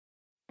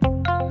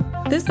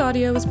This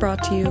audio is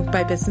brought to you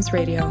by Business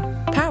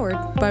Radio, powered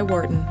by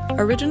Wharton,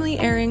 originally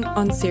airing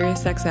on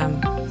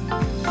SiriusXM.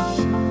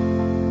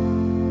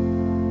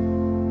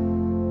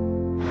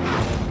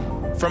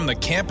 From the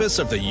campus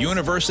of the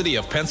University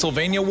of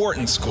Pennsylvania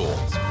Wharton School.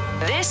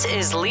 This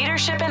is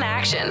Leadership in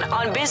Action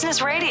on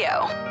Business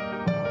Radio.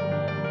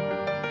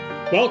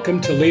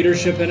 Welcome to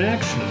Leadership in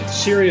Action,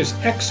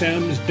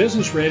 SiriusXM's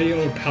Business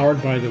Radio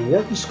powered by the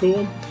Wharton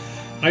School.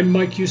 I'm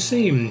Mike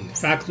Useem,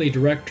 Faculty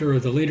Director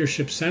of the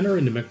Leadership Center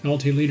in the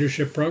McNulty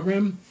Leadership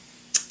Program,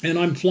 and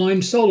I'm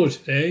flying solo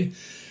today.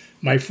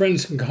 My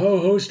friends and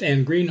co-host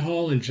Ann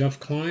Greenhall and Jeff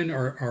Klein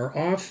are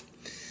off.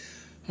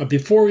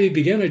 Before we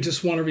begin, I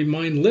just want to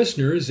remind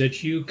listeners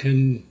that you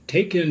can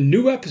take in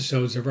new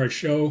episodes of our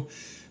show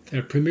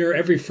that premiere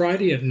every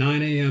Friday at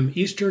 9 a.m.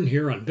 Eastern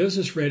here on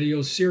Business Radio,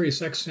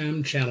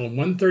 SiriusXM, Channel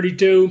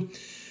 132.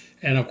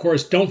 And of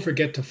course, don't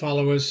forget to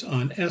follow us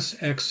on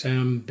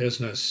SXM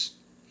Business.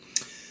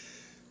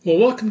 Well,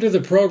 welcome to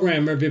the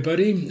program,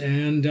 everybody.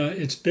 And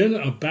it's been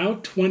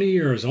about 20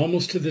 years,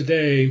 almost to the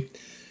day,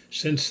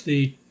 since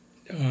the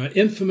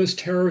infamous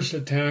terrorist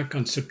attack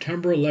on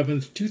September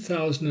 11th,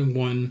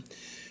 2001,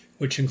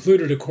 which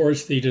included, of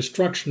course, the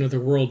destruction of the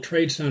World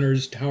Trade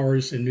Center's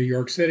towers in New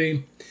York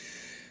City.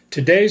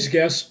 Today's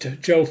guest,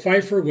 Joe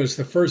Pfeifer, was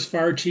the first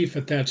fire chief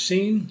at that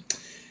scene.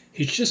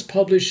 He's just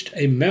published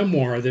a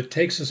memoir that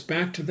takes us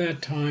back to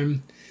that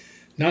time,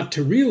 not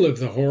to relive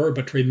the horror,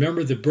 but to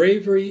remember the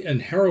bravery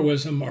and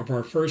heroism of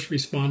our first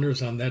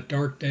responders on that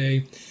dark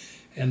day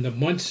and the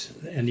months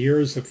and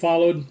years that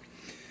followed.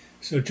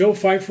 So Joe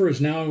Pfeifer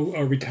is now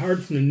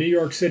retired from the New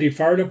York City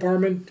Fire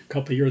Department a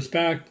couple of years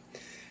back,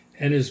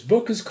 and his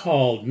book is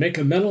called Make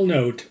a Mental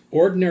Note,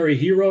 Ordinary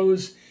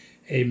Heroes,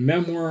 a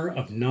Memoir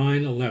of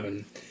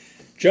 9/11.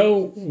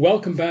 Joe,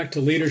 welcome back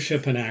to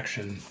Leadership in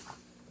Action.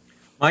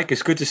 Mike,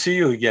 it's good to see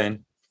you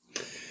again.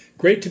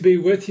 Great to be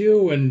with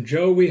you. And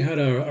Joe, we had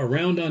a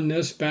round on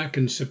this back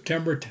in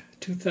September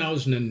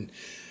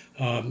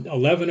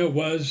 2011 it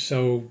was.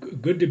 So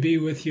good to be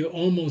with you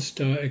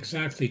almost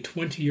exactly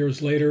 20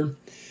 years later.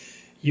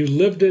 You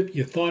lived it,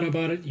 you thought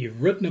about it,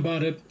 you've written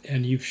about it,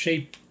 and you've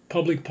shaped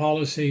public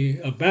policy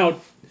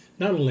about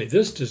not only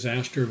this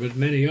disaster, but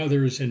many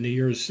others in the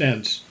years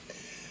since.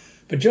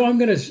 But Joe, I'm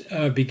going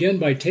to begin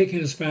by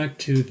taking us back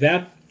to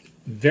that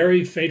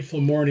very fateful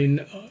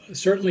morning,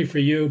 certainly for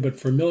you, but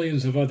for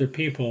millions of other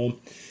people,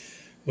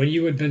 when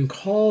you had been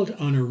called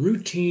on a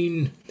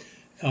routine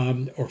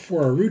or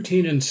for a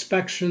routine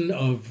inspection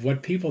of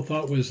what people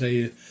thought was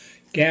a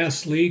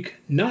gas leak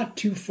not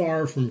too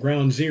far from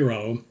ground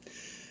zero.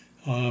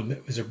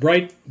 It was a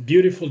bright,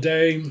 beautiful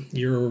day.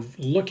 You're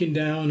looking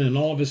down, and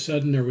all of a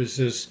sudden there was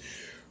this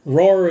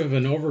roar of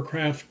an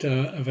aircraft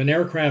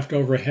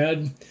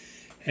overhead,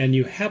 and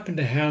you happen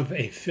to have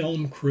a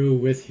film crew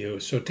with you.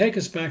 So take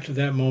us back to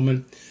that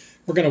moment.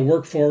 We're going to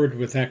work forward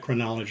with that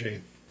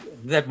chronology.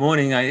 That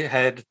morning I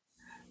had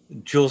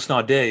Jules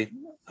Naudet,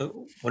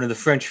 one of the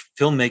French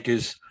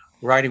filmmakers,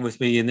 riding with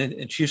me in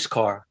the chief's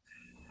car.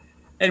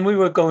 And we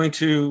were going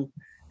to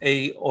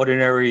a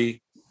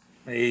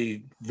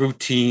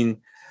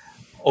routine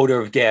odor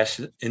of gas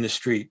in the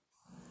street.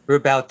 We're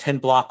about 10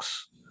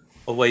 blocks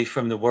away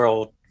from the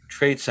World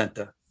Trade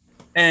Center.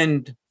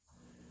 And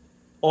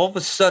all of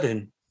a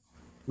sudden,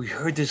 we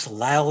heard this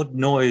loud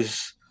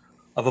noise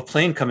of a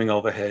plane coming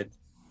overhead.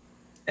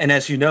 And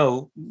as you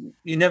know,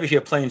 you never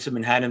hear planes in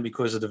Manhattan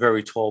because of the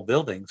very tall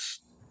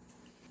buildings.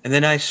 And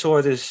then I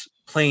saw this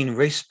plane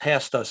race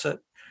past us at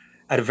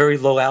a very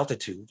low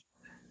altitude,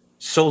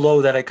 so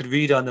low that I could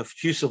read on the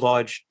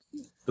fuselage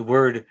the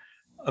word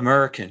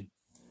American.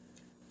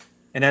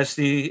 And as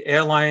the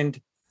airline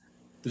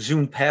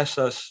zoomed past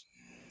us,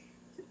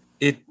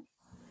 it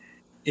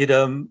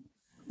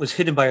was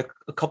hidden by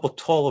a couple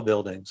taller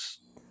buildings.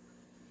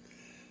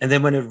 And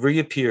then when it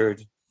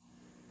reappeared,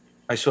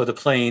 I saw the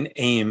plane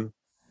aim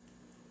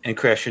and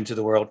crash into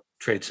the World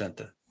Trade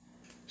Center.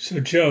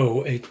 So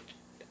Joe, a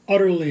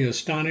utterly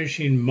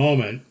astonishing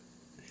moment.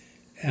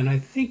 And I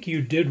think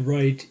you did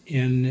write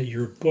in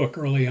your book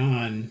early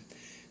on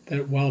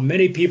that while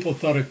many people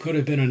thought it could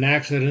have been an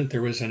accident,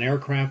 there was an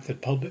aircraft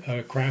that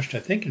crashed, I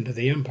think, into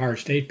the Empire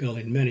State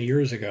Building many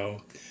years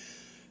ago.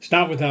 It's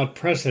not without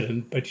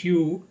precedent, but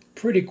you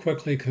pretty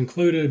quickly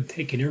concluded,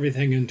 taking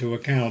everything into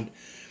account,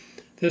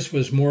 this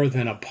was more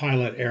than a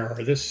pilot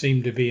error. This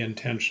seemed to be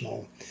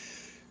intentional.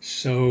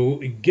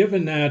 So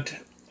given that,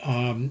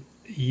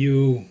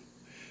 you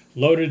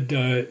loaded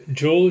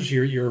Jules,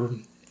 you're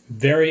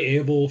very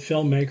able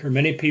filmmaker.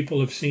 Many people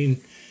have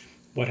seen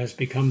what has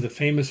become the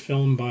famous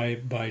film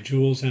by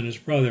Jules and his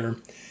brother.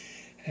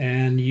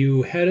 And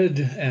you headed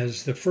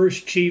as the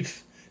first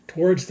chief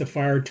towards the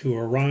fire to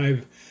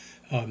arrive,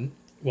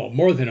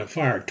 more than a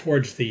fire,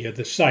 towards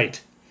the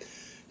site.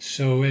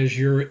 So as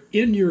you're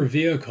in your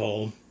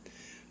vehicle,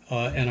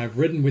 and I've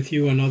ridden with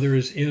you and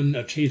others in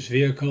a chief's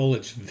vehicle,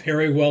 it's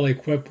very well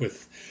equipped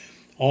with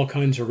all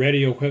kinds of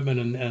radio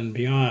equipment and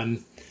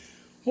beyond.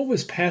 What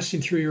was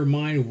passing through your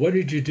mind? What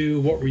did you do?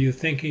 What were you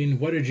thinking?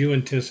 What did you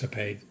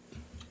anticipate?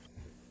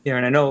 Yeah,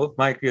 and I know,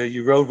 Mike,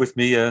 you rode with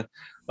me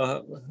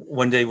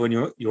one day when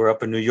you were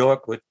up in New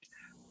York with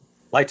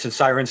lights and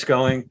sirens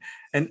going,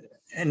 and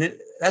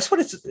that's what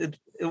it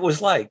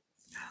was like.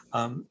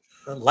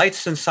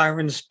 Lights and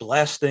sirens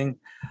blasting.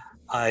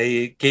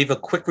 I gave a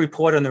quick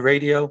report on the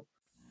radio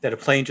that a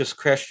plane just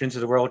crashed into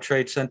the World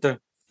Trade Center,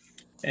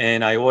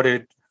 and I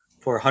ordered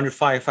for 100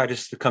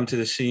 firefighters to come to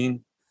the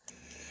scene.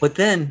 But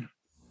then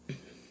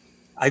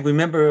I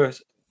remember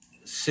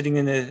sitting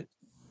in the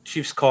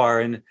chief's car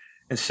and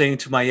saying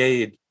to my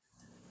aide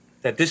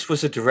that this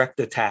was a direct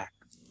attack.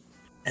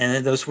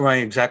 And those were my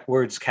exact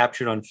words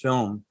captured on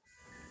film.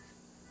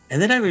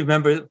 And then I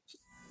remember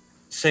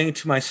saying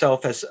to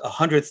myself as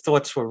 100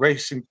 thoughts were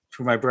racing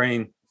through my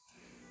brain,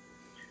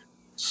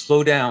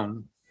 slow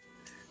down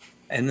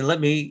and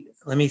let me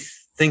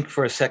think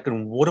for a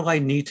second, what do I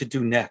need to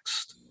do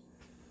next?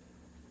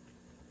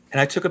 And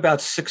I took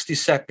about 60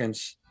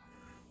 seconds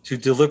to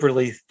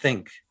deliberately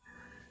think.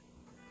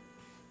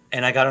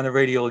 And I got on the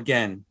radio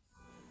again.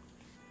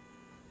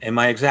 And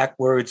my exact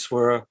words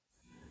were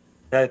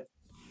that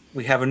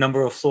we have a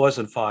number of floors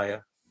on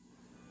fire,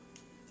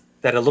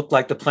 that it looked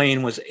like the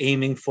plane was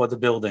aiming for the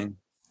building.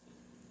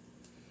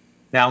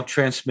 Now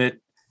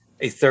transmit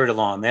a third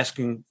alarm,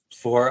 asking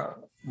for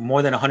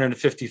more than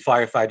 150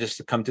 firefighters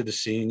to come to the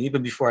scene,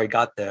 even before I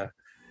got there.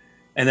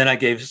 And then I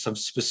gave some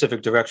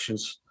specific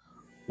directions,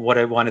 what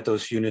I wanted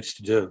those units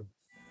to do.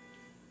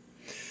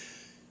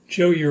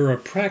 Joe, you're a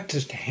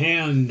practiced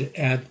hand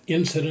at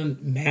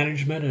incident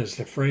management, as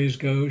the phrase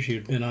goes.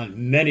 You've been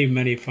on many,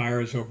 many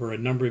fires over a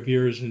number of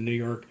years in New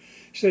York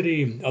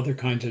City, other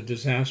kinds of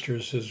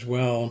disasters as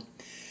well.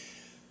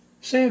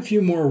 Say a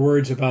few more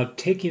words about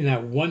taking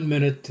that 1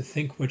 minute to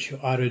think what you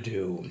ought to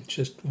do.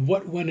 Just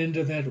what went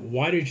into that?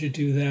 Why did you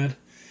do that?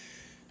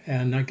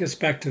 And I guess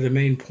back to the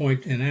main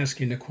point in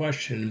asking the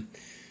question,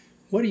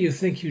 what do you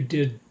think you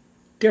did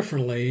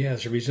differently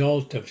as a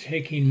result of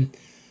taking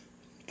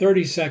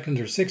 30 seconds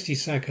or 60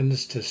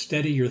 seconds to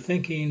steady your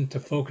thinking, to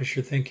focus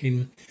your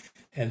thinking,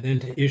 and then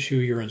to issue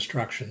your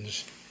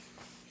instructions?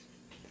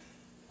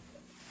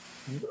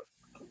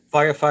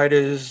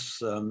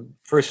 Firefighters,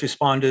 first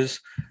responders,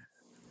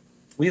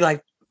 we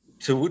like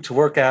to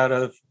work out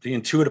of the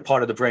intuitive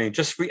part of the brain,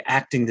 just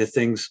reacting to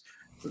things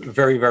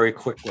very, very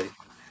quickly.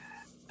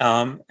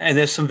 And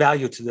there's some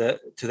value to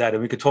that,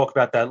 and we could talk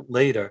about that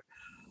later.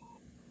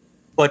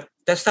 But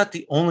that's not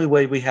the only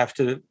way we have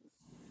to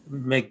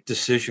make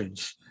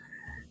decisions.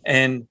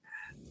 And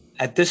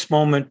at this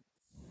moment,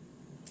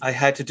 I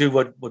had to do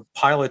what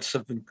pilots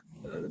have been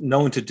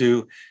known to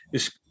do,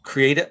 is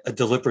create a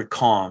deliberate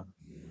calm.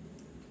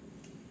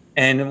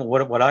 And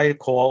what I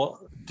call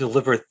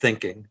deliberate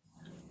thinking.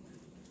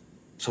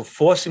 So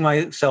forcing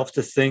myself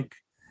to think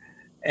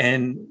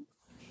and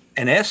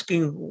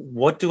asking,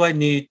 what do I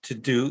need to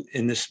do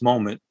in this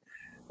moment?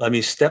 Let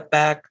me step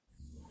back,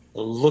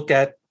 look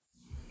at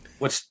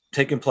what's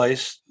taking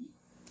place,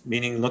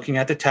 meaning looking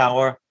at the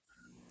tower,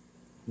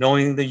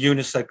 knowing the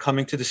units that are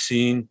coming to the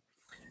scene,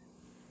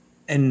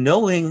 and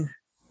knowing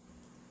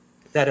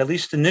that at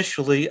least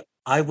initially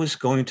I was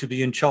going to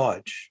be in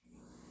charge.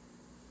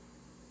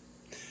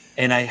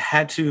 And I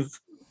had to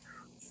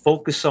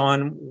focus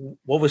on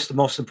what was the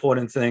most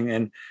important thing.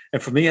 And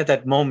for me at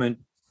that moment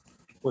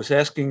was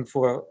asking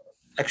for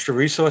extra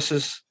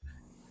resources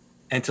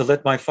and to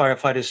let my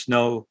firefighters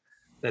know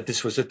that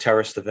this was a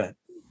terrorist event.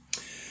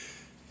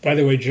 By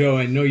the way, Joe,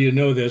 I know you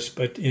know this,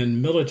 but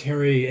in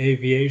military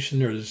aviation,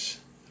 there's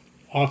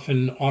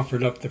often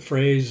offered up the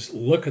phrase,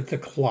 look at the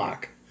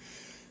clock.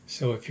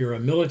 So if you're a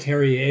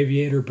military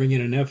aviator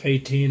bringing an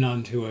F-18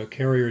 onto a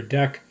carrier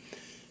deck,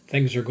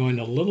 things are going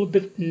a little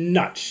bit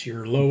nuts.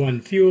 You're low on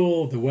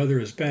fuel, the weather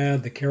is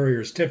bad, the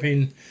carrier is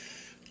tipping.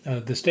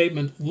 The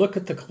statement, look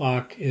at the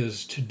clock,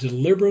 is to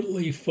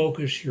deliberately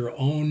focus your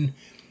own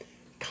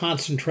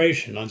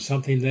concentration on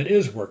something that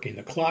is working.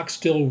 The clock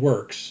still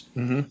works.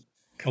 Mm-hmm.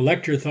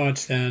 Collect your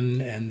thoughts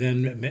then, and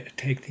then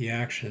take the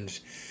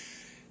actions.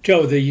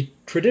 Joe, the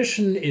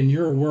tradition in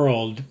your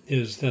world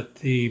is that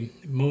the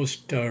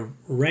most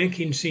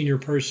ranking senior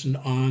person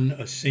on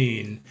a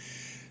scene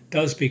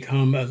does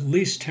become, at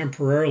least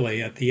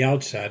temporarily at the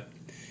outset,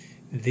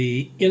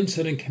 the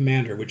incident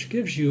commander, which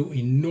gives you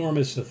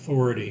enormous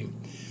authority.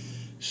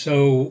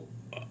 So,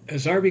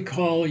 as I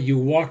recall, you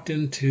walked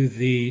into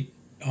the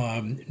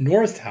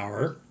North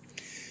Tower.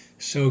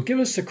 So give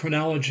us the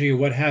chronology of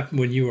what happened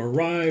when you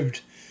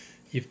arrived.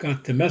 You've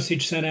got the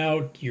message sent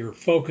out, you're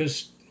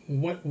focused.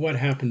 What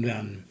happened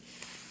then?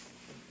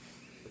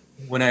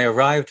 When I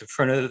arrived in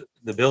front of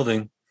the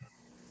building,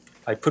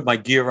 I put my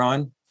gear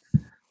on,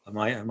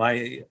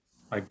 my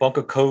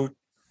bunker coat,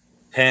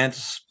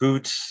 pants,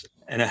 boots,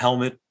 and a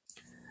helmet,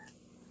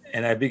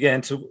 and I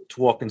began to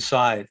walk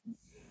inside.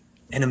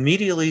 And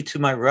immediately to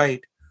my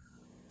right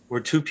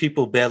were two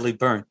people badly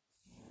burnt.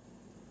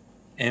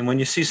 And when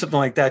you see something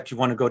like that, you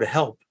want to go to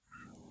help.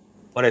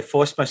 But I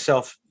forced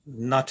myself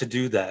not to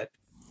do that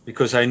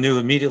because I knew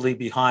immediately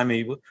behind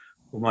me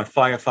were my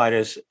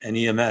firefighters and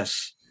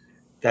EMS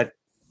that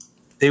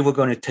they were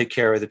going to take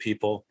care of the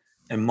people.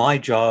 And my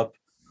job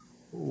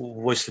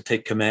was to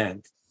take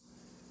command.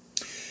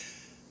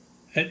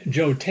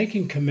 Joe,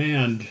 taking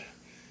command,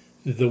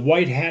 the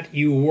white hat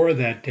you wore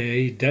that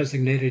day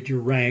designated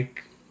your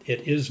rank.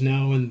 It is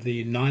now in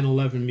the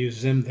 9/11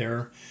 Museum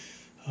there,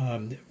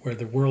 where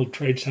the World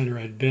Trade Center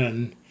had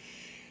been.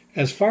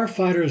 As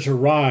firefighters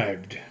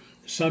arrived,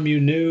 some you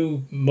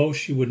knew,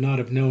 most you would not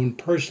have known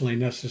personally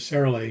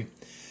necessarily.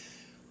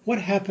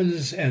 What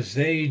happens as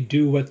they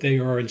do what they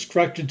are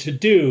instructed to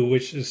do,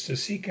 which is to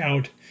seek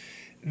out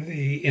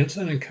the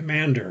incident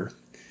commander?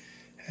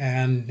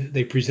 And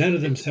they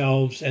presented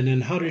themselves, and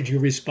then how did you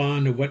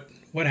respond to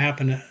what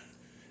happened?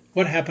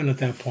 What happened at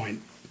that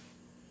point?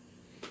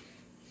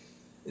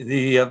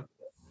 The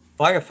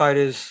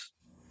firefighters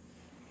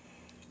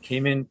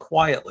came in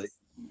quietly,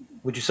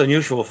 which is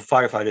unusual for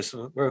firefighters.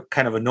 We're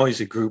kind of a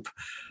noisy group.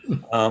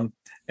 And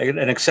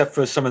except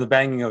for some of the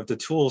banging of the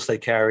tools they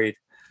carried,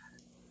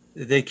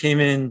 they came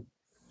in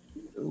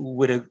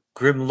with a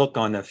grim look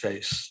on their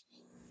face,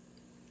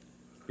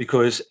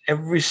 because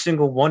every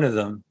single one of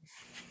them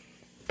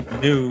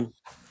knew,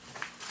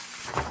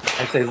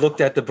 as they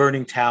looked at the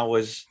burning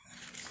towers,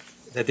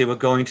 that they were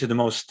going to the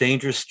most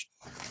dangerous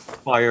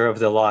fire of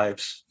their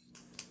lives.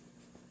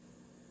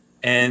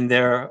 And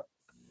their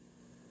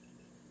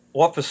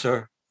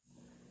officer,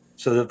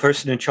 so the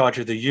person in charge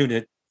of the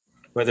unit,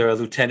 whether a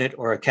lieutenant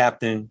or a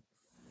captain,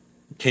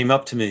 came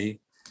up to me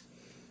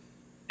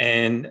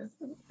and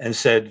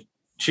said,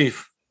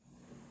 "Chief,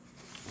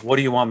 what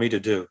do you want me to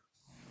do?"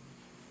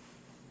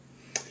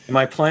 And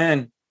my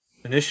plan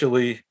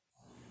initially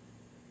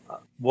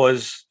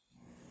was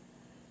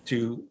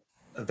to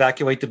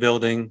evacuate the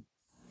building,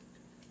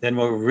 then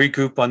we'll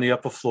regroup on the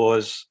upper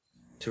floors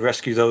to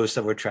rescue those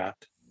that were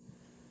trapped.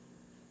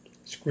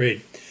 It's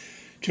great.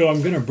 Joe,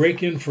 I'm going to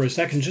break in for a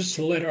second just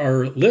to let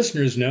our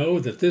listeners know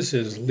that this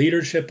is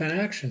Leadership in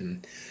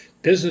Action,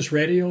 Business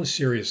Radio,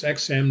 Sirius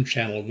XM,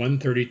 Channel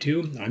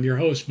 132. I'm your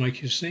host, Mike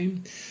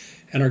Hussein,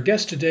 and our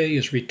guest today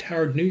is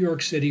retired New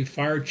York City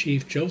Fire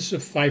Chief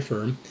Joseph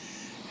Pfeifer,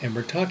 and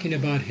we're talking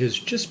about his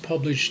just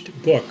published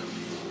book,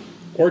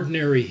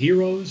 Ordinary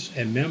Heroes,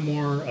 a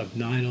Memoir of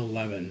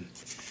 9/11.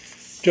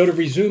 Joe, to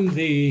resume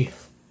the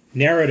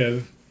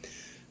narrative,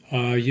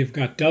 you've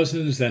got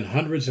dozens, then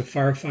hundreds of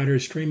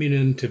firefighters streaming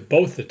into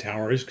both the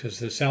towers, because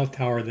the South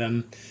Tower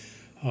then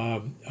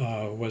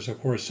was, of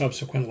course,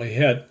 subsequently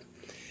hit.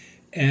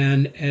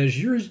 And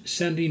as you're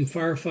sending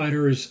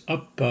firefighters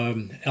up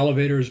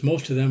elevators,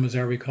 most of them, as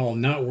I recall,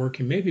 not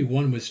working, maybe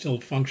one was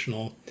still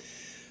functional.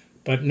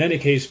 But in any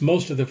case,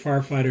 most of the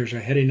firefighters are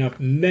heading up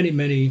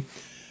many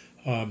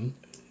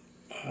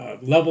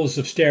levels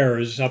of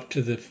stairs up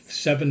to the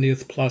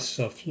 70th plus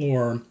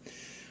floor.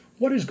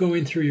 What is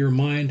going through your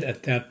mind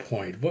at that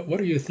point? What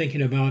are you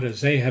thinking about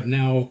as they have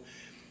now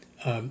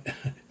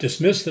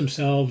dismissed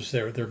themselves?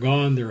 They're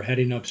gone. They're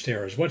heading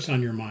upstairs. What's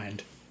on your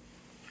mind?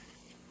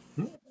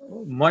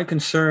 My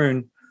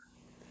concern,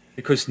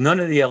 because none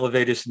of the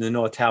elevators in the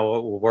North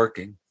Tower were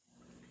working,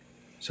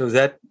 so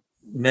that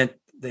meant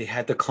they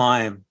had to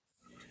climb,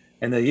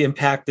 and the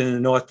impact in the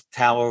North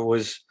Tower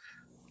was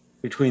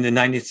between the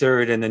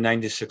 93rd and the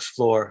 96th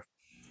floor.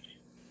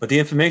 But the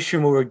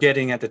information we were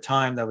getting at the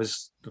time, that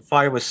was the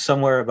fire was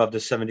somewhere above the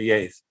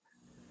 78th.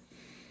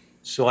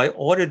 So I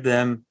ordered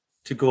them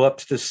to go up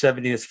to the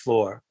 70th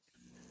floor.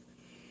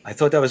 I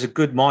thought that was a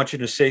good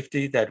margin of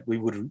safety, that we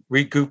would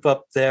regroup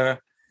up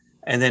there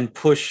and then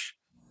push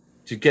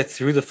to get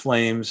through the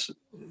flames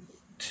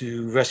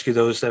to rescue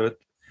those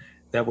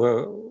that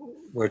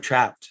were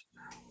trapped.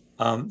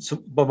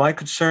 But my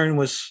concern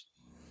was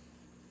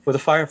for the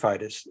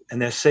firefighters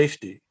and their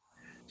safety.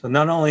 So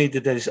not only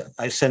did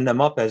I send them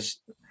up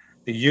as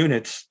the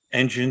units,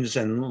 engines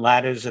and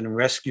ladders and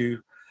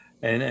rescue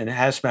and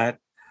hazmat,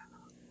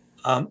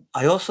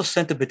 I also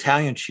sent the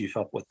battalion chief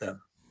up with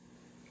them.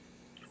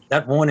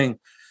 That morning,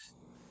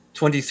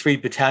 23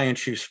 battalion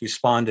chiefs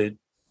responded.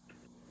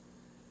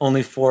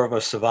 Only 4 of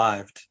us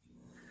survived.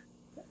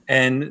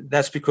 And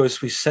that's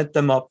because we sent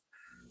them up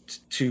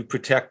to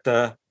protect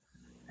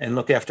and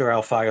look after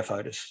our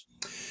firefighters.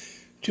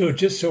 Joe,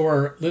 just so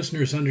our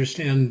listeners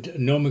understand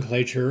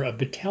nomenclature, a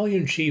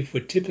battalion chief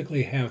would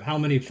typically have how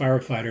many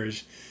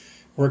firefighters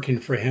working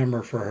for him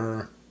or for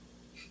her?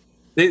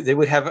 They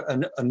would have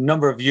a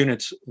number of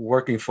units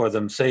working for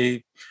them,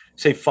 say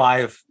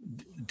 5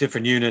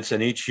 different units,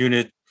 and each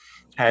unit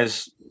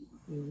has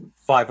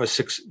 5 or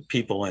 6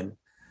 people in.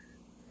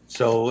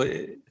 So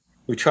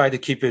we try to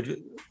keep it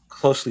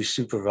closely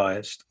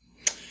supervised.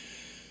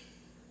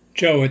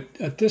 Joe,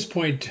 at this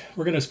point,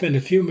 we're going to spend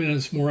a few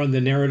minutes more on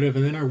the narrative,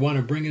 and then I want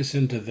to bring us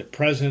into the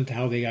present,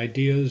 how the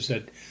ideas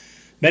that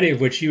many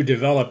of which you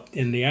developed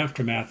in the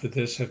aftermath of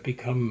this have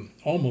become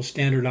almost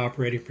standard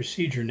operating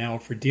procedure now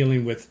for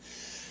dealing with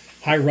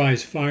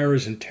high-rise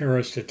fires and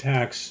terrorist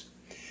attacks.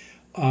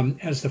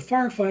 As the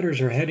firefighters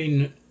are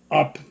heading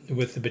up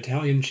with the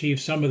battalion chief,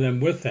 some of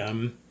them with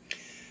them,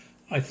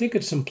 I think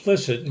it's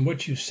implicit in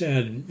what you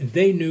said.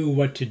 They knew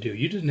what to do.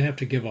 You didn't have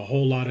to give a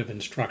whole lot of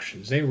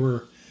instructions.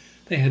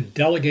 They had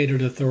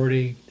delegated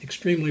authority,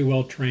 extremely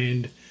well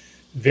trained,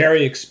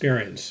 very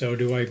experienced. So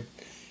do I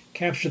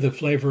capture the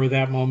flavor of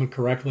that moment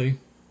correctly?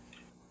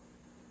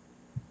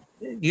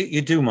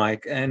 You do,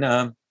 Mike.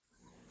 And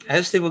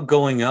as they were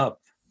going up,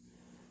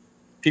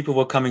 people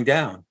were coming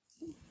down.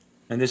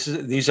 And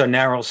these are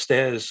narrow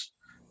stairs,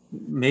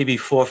 maybe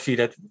 4 feet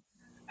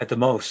at the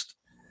most.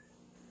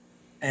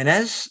 And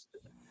as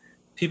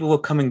people were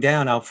coming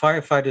down, our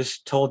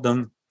firefighters told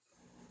them,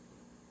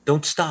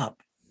 don't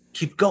stop,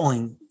 keep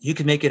going. You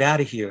can make it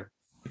out of here.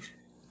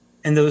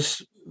 And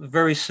those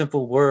very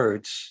simple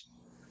words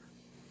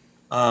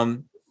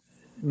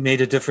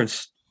made a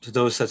difference to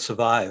those that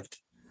survived.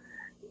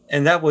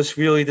 And that was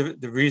really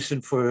the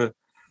reason for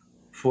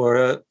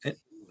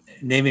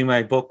naming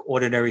my book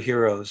Ordinary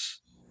Heroes,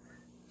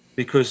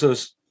 because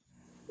those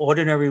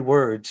ordinary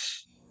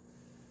words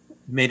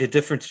made a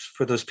difference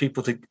for those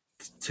people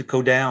to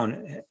go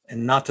down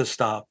and not to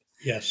stop.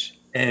 Yes.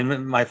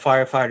 And my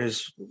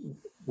firefighters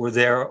were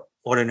their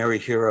ordinary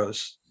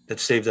heroes that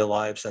saved their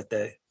lives that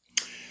day.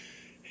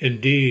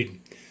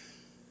 Indeed.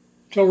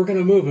 So we're going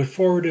to move it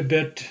forward a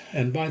bit.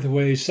 And by the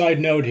way, side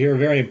note here,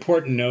 very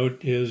important note,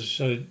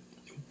 is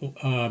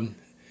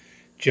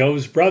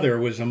Joe's brother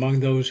was among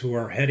those who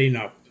are heading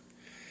up.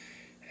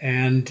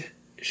 And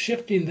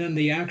shifting then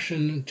the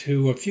action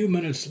to a few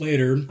minutes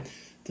later,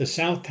 the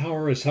South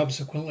Tower is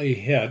subsequently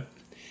hit.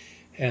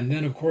 And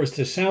then, of course,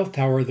 the South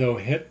Tower, though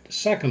hit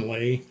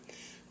secondly,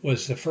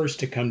 was the first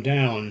to come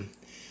down.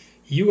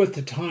 You, at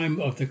the time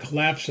of the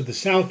collapse of the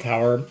South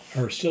Tower,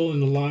 are still in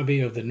the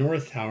lobby of the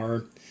North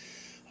Tower.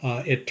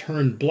 It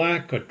turned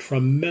black, a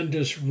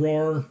tremendous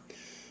roar.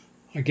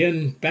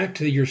 Again, back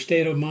to your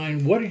state of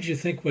mind, what did you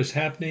think was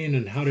happening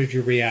and how did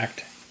you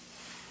react?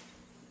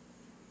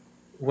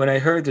 When I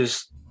heard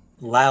this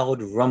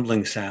loud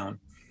rumbling sound,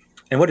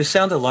 and what it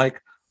sounded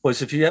like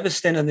was if you ever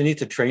stand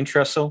underneath a train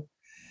trestle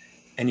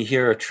and you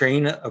hear a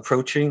train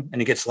approaching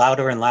and it gets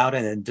louder and louder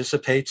and it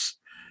dissipates,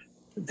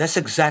 that's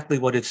exactly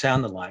what it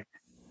sounded like.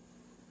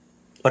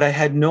 But I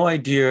had no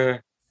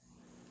idea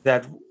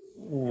that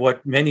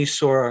what many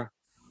saw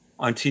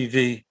on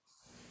TV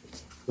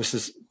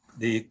was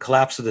the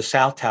collapse of the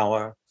South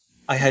Tower.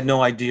 I had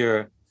no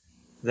idea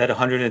that a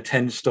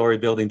 110-story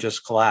building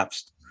just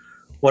collapsed.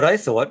 What I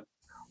thought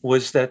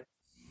was that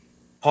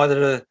part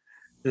of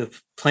the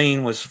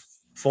plane was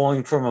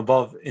falling from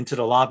above into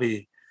the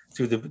lobby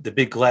through the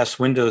big glass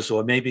windows,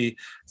 or maybe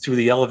through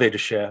the elevator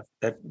shaft,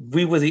 that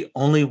we were the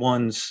only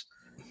ones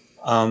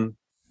in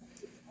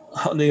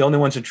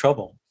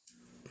trouble.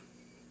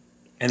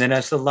 And then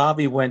as the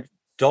lobby went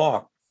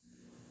dark,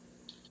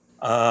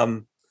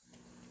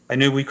 I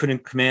knew we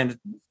couldn't command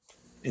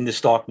in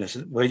this darkness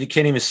where you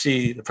can't even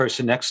see the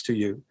person next to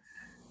you.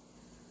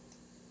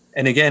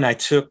 And again, I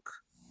took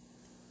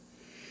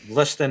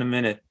less than a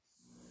minute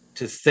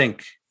to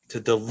think, to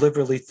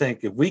deliberately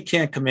think, if we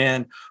can't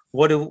command,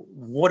 what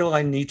do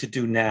I need to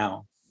do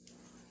now?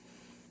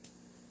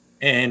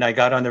 And I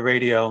got on the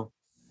radio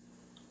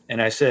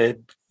and I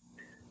said,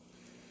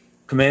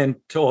 command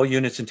to all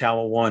units in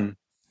Tower 1,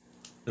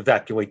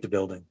 evacuate the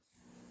building.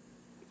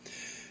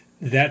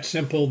 That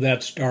simple,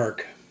 that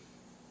stark.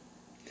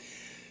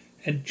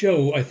 And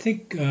Joe, I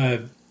think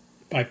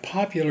by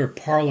popular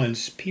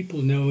parlance,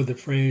 people know the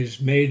phrase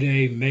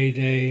Mayday,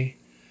 Mayday,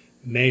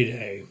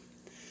 Mayday.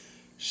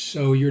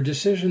 So your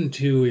decision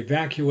to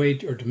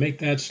evacuate or to make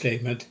that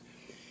statement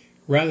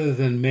rather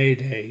than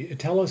Mayday,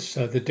 tell us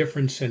the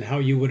difference in how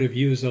you would have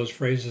used those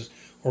phrases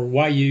or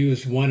why you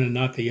used one and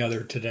not the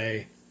other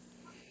today.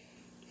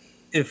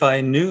 If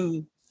I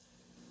knew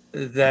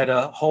that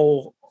a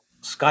whole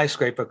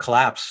skyscraper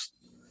collapsed,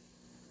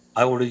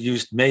 I would have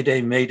used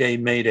Mayday, Mayday,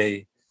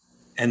 Mayday,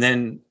 and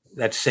then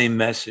that same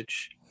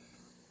message.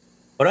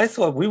 But I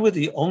thought we were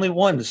the only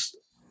ones,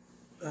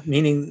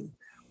 meaning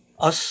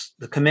us,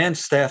 the command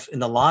staff in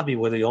the lobby,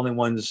 were the only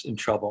ones in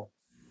trouble.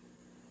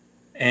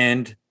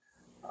 And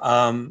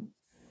I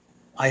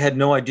had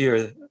no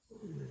idea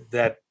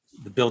that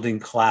the building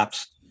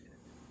collapsed.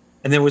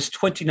 And there was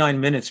 29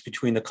 minutes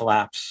between the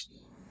collapse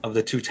of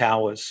the two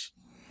towers.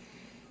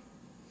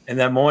 And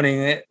that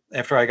morning,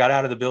 after I got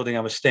out of the building,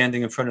 I was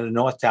standing in front of the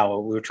North Tower.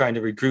 We were trying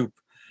to regroup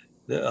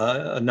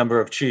a number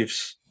of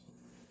chiefs.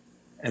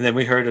 And then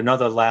we heard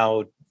another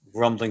loud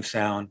rumbling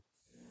sound.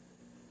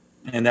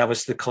 And that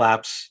was the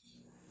collapse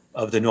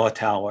of the North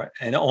Tower.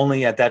 And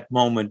only at that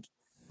moment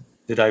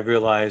did I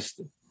realize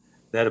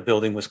that a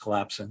building was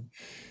collapsing.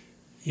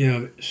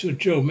 Yeah. So,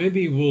 Joe,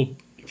 maybe we'll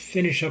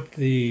finish up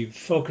the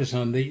focus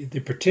on the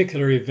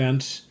particular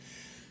events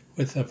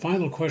with a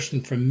final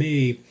question from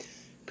me.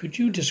 Could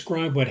you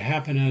describe what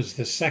happened as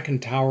the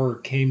second tower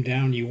came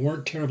down? You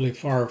weren't terribly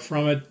far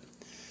from it.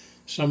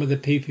 Some of the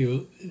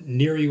people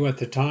near you at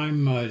the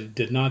time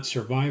did not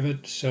survive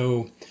it.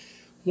 So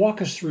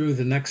walk us through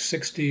the next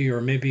 60 or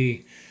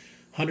maybe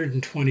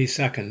 120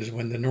 seconds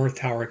when the North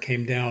Tower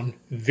came down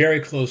very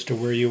close to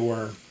where you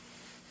were.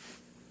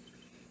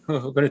 We're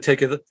going to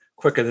take it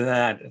quicker than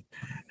that.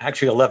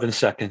 Actually, 11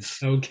 seconds.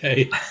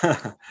 Okay.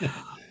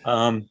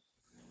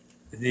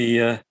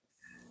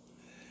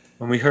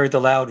 When we heard the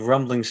loud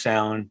rumbling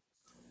sound,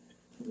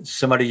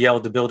 somebody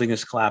yelled, "The building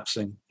is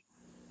collapsing."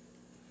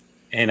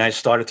 And I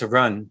started to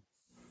run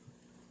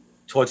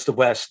towards the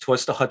west,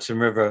 towards the Hudson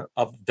River,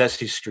 up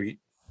Vesey Street.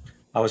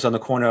 I was on the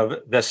corner of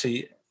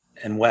Vesey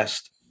and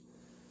West.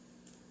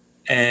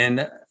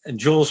 And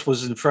Jules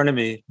was in front of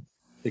me,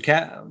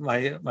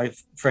 my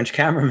French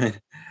cameraman,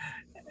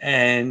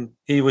 and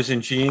he was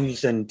in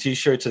jeans and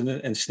T-shirts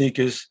and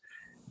sneakers,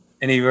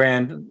 and he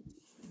ran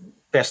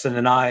faster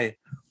than I,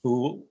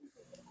 who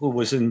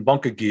was in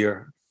bunker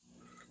gear.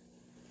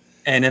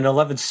 And in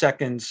 11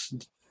 seconds,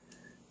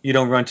 you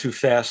don't run too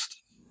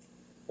fast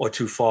or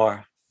too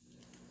far.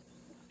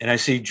 And I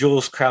see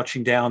Jules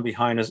crouching down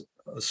behind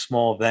a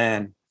small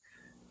van.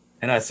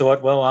 And I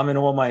thought, well, I'm in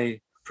all my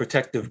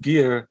protective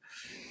gear.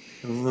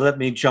 Let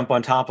me jump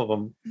on top of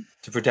him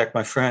to protect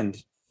my friend.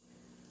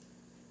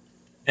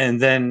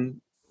 And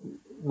then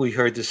we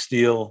heard the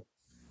steel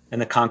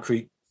and the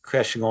concrete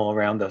crashing all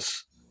around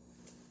us.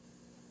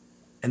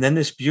 And then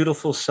this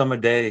beautiful summer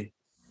day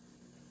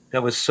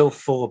that was so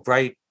full of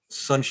bright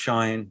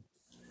sunshine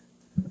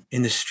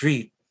in the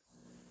street,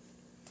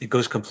 it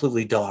goes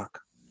completely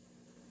dark,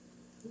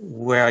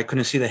 where I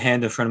couldn't see the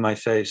hand in front of my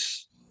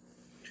face.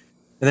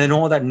 And then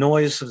all that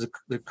noise of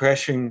the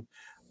crashing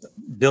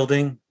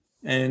building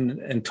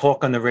and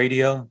talk on the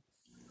radio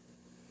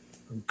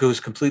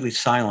goes completely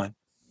silent.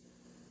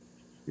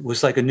 It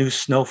was like a new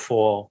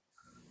snowfall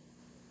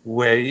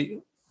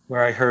where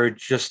I heard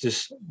just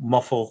this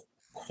muffled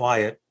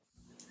quiet.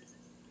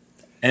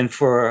 And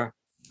for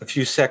a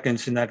few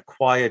seconds in that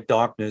quiet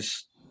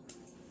darkness,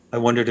 I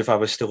wondered if I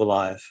was still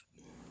alive.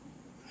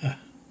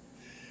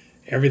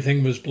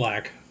 Everything was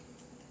black.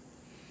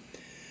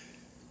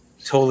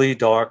 Totally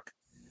dark,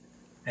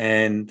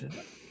 and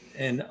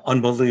an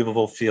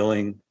unbelievable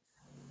feeling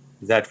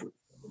that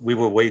we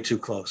were way too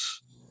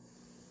close.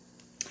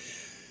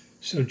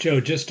 So,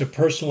 Joe, just to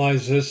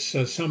personalize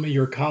this, some of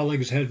your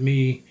colleagues had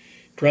me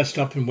dressed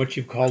up in what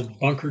you've called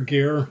bunker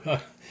gear.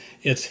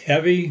 It's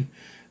heavy,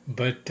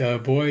 but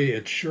boy,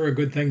 it's sure a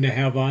good thing to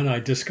have on. I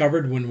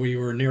discovered when we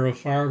were near a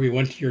fire, we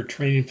went to your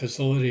training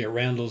facility at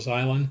Randall's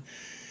Island.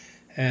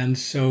 And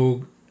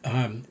so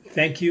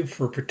thank you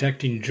for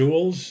protecting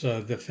Jules,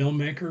 the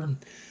filmmaker.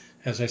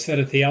 As I said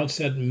at the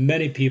outset,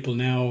 many people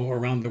now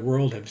around the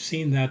world have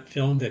seen that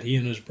film that he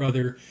and his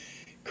brother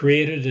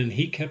created, and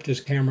he kept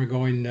his camera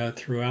going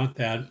throughout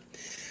that.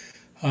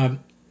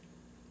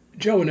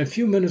 Joe, in a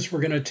few minutes,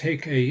 we're going to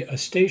take a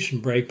station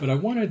break, but I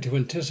wanted to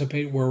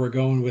anticipate where we're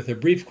going with a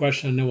brief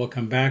question, and then we'll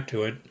come back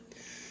to it.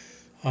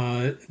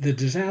 The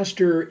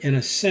disaster, in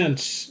a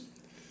sense,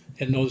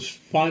 in those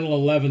final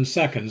 11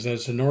 seconds,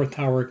 as the North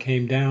Tower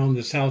came down,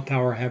 the South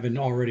Tower having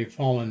already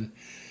fallen,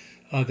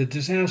 the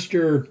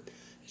disaster,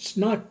 it's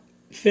not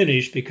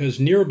finished because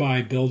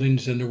nearby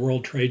buildings in the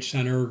World Trade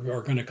Center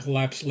are going to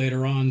collapse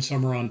later on.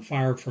 Some are on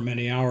fire for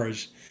many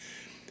hours.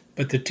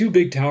 But the two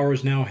big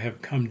towers now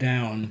have come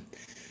down.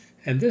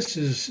 And this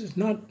is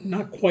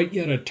not quite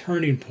yet a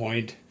turning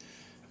point,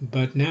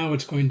 but now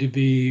it's going to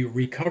be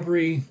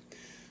recovery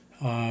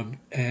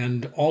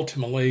and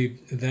ultimately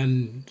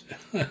then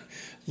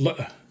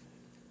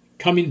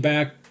coming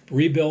back,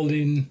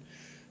 rebuilding,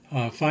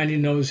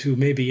 finding those who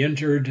may be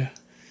injured.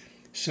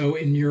 So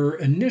in your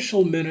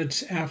initial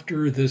minutes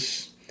after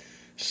this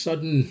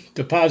sudden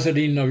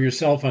depositing of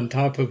yourself on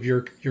top of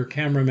your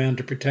cameraman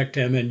to protect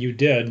him, and you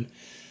did,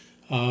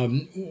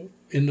 in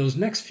those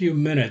next few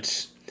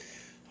minutes,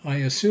 I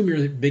assume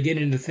you're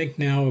beginning to think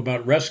now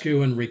about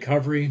rescue and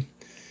recovery.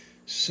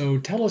 So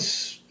tell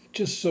us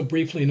just so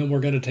briefly, and then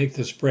we're going to take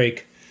this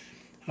break,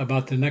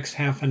 about the next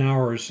half an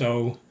hour or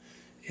so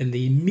in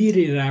the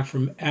immediate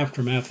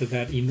aftermath of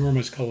that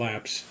enormous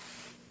collapse.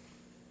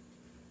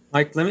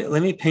 Mike,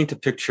 let me paint a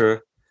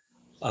picture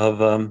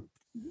of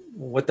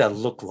what that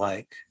looked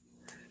like.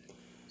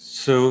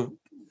 So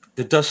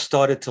the dust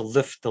started to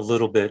lift a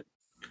little bit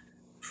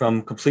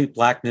from complete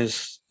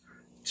blackness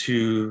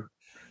to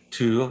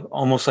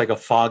almost like a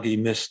foggy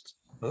mist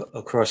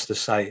across the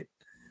site.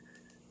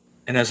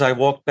 And as I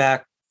walked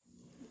back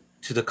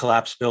to the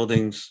collapsed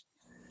buildings,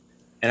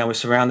 and I was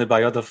surrounded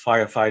by other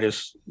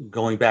firefighters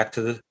going back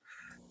to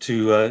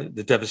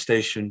the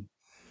devastation,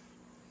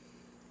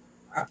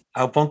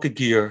 our bunker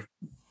gear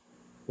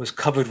was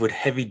covered with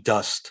heavy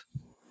dust.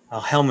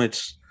 Our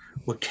helmets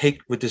were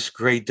caked with this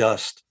gray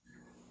dust.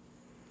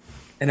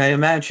 And I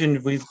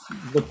imagined we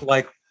looked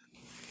like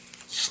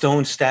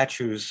stone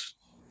statues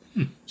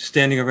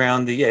standing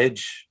around the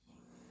edge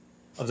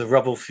of the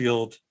rubble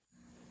field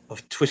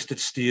of twisted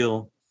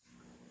steel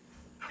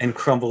and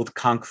crumbled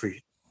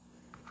concrete.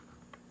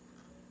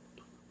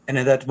 And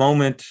at that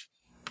moment,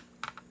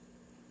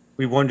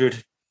 we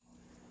wondered,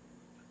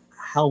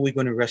 how are we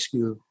going to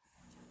rescue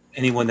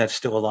anyone that's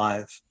still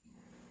alive?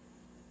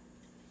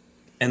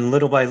 And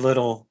little by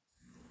little,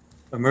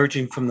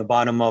 emerging from the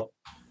bottom up,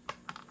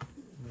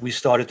 we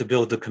started to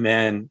build the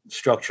command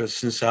structure,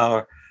 since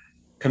our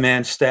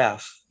command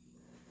staff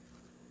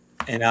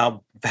and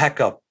our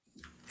backup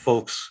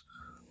folks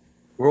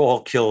were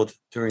all killed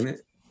during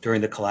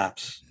the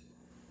collapse.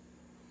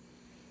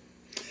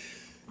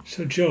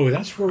 So, Joe,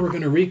 that's where we're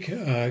going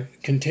to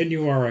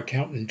continue our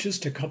account in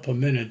just a couple of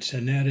minutes,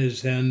 and that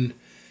is then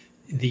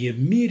the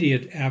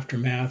immediate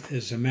aftermath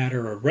is a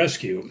matter of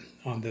rescue.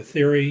 On the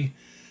theory,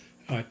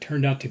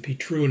 turned out to be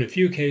true in a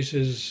few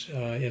cases,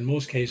 in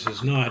most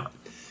cases not,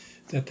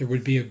 that there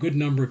would be a good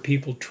number of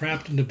people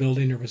trapped in the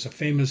building. There was a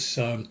famous,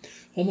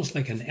 almost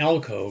like an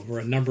alcove, where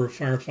a number of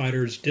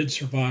firefighters did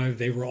survive.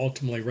 They were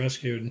ultimately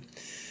rescued.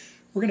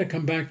 We're going to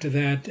come back to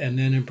that, and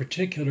then in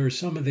particular,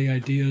 some of the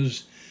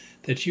ideas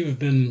that you have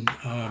been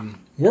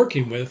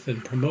working with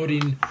and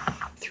promoting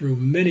through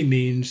many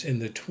means in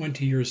the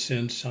 20 years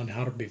since on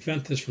how to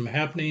prevent this from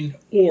happening,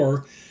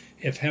 or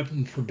if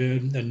heaven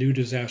forbid a new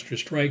disaster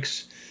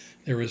strikes,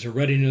 there is a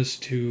readiness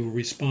to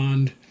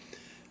respond,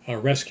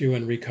 rescue,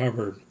 and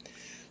recover.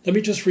 Let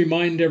me just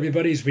remind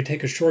everybody as we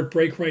take a short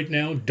break right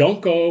now,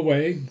 don't go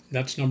away.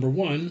 That's number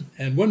one.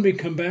 And when we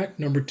come back,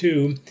 number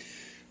two,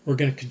 we're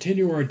going to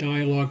continue our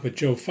dialogue with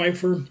Joe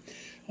Pfeifer,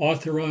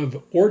 author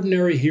of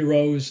Ordinary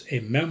Heroes,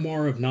 a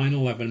memoir of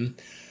 9/11.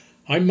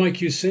 I'm Mike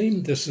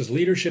Useem. This is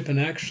Leadership in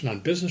Action on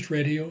Business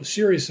Radio,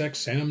 Sirius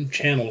XM,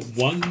 Channel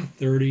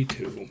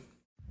 132.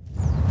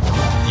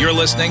 You're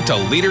listening to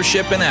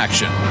Leadership in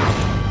Action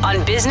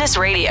on Business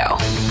Radio.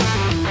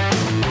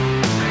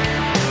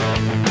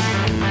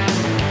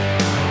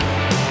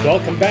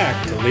 Welcome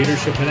back to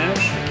Leadership in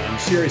Action on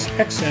Sirius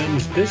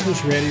XM's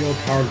Business Radio,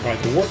 powered by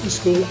the Wharton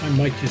School. I'm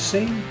Mike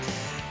Useem,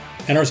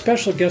 and our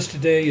special guest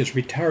today is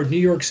retired New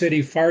York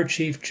City Fire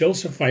Chief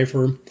Joseph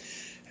Pfeifer,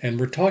 and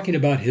we're talking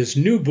about his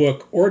new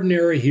book,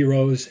 Ordinary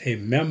Heroes, a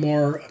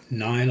memoir of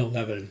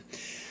 9/11.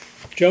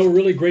 Joe,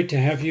 really great to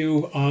have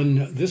you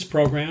on this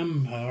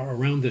program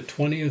around the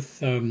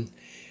 20th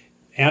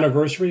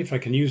anniversary, if I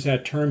can use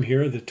that term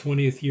here, the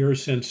 20th year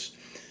since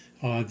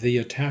the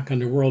attack on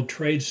the World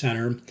Trade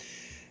Center.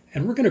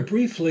 And we're going to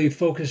briefly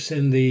focus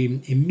in the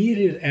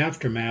immediate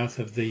aftermath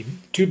of the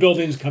two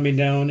buildings coming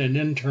down, and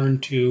then turn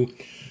to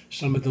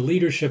some of the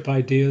leadership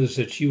ideas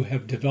that you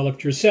have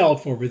developed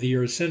yourself over the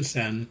years since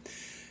then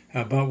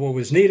about what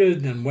was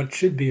needed and what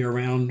should be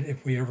around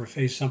if we ever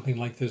face something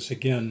like this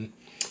again.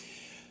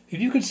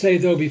 If you could say,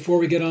 though, before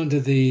we get on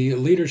to the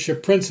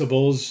leadership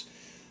principles,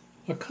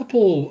 a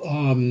couple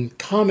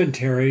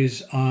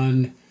commentaries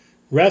on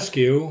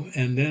rescue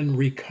and then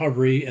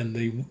recovery and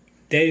the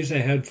days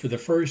ahead for the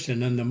first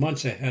and then the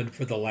months ahead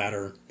for the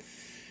latter.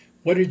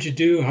 What did you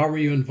do? How were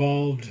you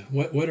involved?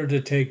 What did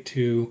it take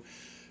to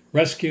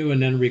rescue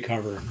and then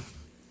recover?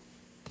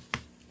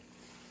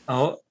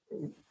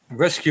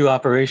 Rescue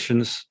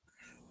operations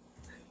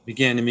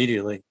began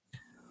immediately,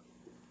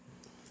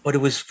 but it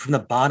was from the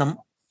bottom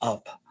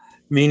up,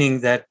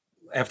 meaning that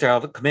after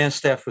our command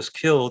staff was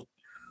killed,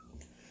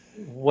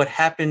 what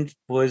happened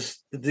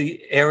was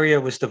the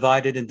area was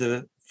divided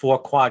into 4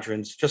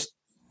 quadrants just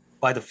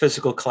by the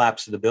physical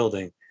collapse of the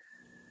building.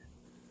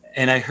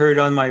 And I heard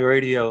on my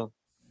radio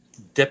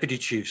deputy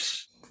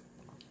chiefs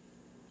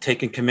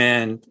taking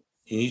command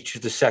in each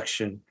of the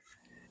section.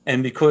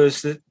 And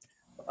because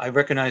I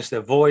recognized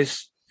their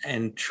voice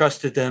and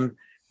trusted them,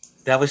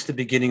 that was the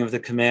beginning of the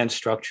command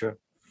structure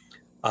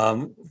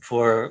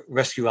for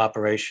rescue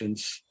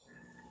operations.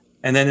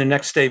 And then the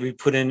next day we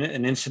put in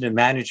an incident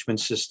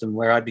management system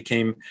where I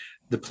became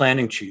the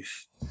planning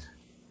chief.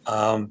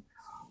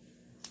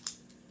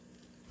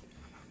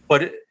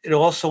 But it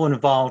also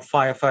involved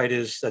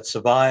firefighters that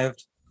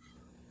survived,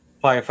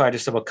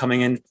 firefighters that were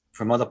coming in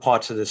from other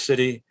parts of the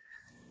city,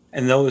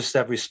 and those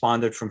that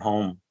responded from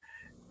home.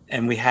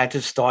 And we had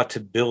to start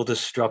to build a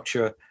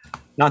structure,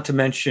 not to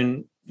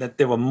mention that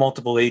there were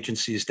multiple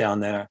agencies down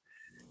there.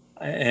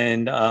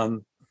 And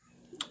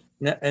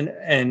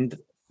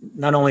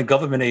not only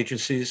government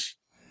agencies,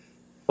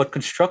 but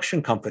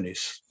construction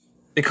companies,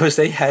 because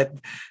they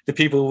had the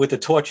people with the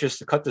torches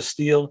to cut the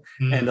steel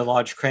and the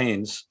large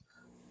cranes.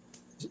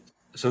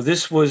 So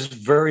this was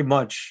very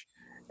much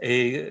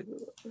a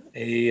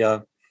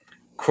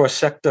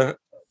cross-sector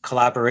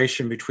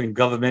collaboration between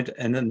government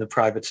and then the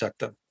private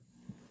sector.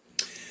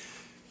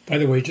 By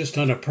the way, just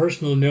on a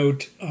personal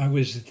note, I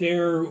was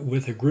there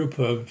with a group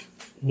of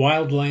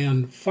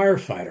wildland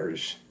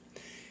firefighters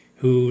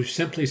who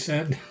simply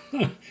said,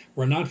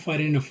 we're not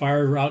fighting a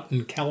fire out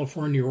in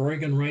California,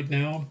 Oregon right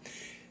now.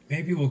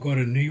 Maybe we'll go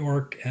to New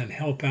York and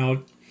help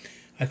out.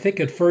 I think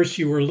at first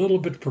you were a little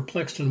bit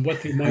perplexed on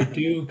what they might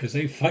do because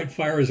they fight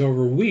fires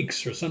over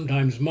weeks or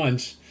sometimes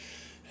months,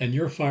 and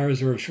your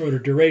fires are of shorter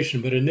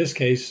duration. But in this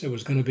case, it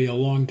was going to be a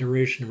long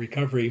duration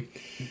recovery.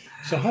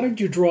 So how did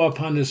you draw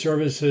upon the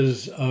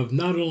services of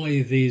not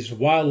only these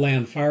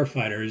wildland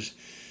firefighters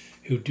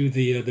who do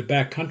the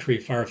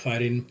backcountry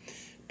firefighting,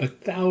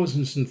 but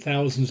thousands and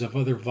thousands of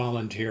other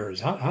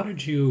volunteers? How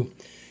did you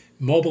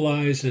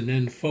mobilize and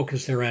then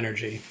focus their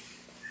energy?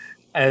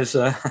 As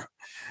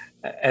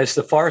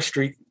the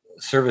forestry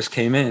service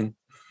came in,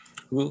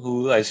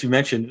 who, as you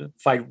mentioned,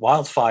 fight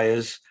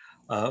wildfires,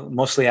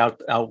 mostly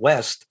out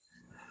west.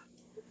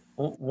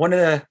 One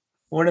of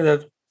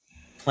the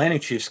planning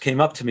chiefs came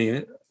up to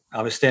me.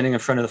 I was standing in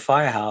front of the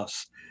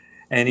firehouse,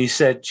 and he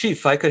said,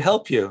 "Chief, I could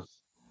help you."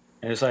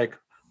 And it's like,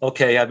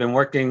 okay, I've been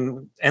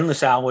working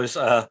endless hours.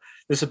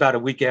 This is about a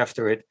week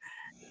after it,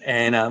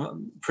 and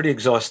I'm pretty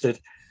exhausted.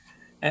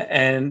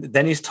 And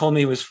then he's told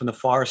me he was from the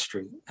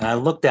forestry. And I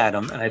looked at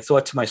him and I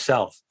thought to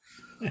myself,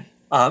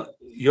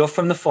 you're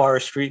from the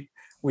forestry.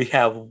 We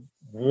have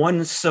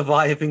one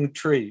surviving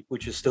tree,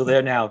 which is still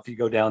there now if you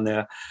go down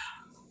there.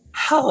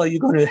 How are you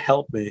going to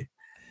help me?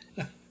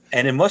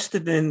 And it must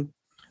have been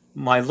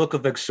my look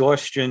of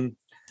exhaustion.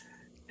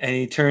 And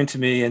he turned to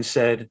me and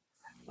said,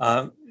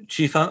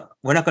 Chief,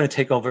 we're not going to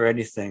take over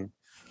anything.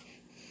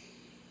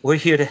 We're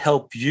here to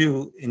help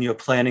you in your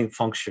planning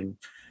function,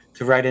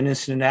 to write an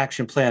incident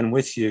action plan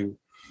with you,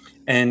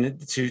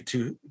 and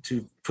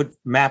to put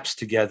maps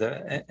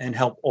together and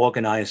help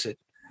organize it.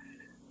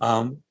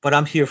 But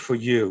I'm here for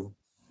you.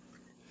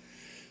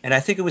 And I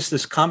think it was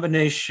this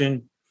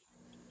combination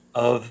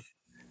of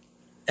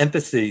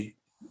empathy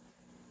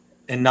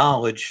and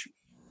knowledge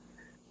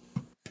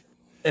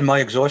and my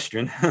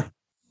exhaustion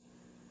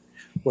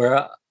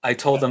where I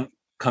told them,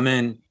 come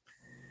in,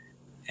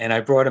 and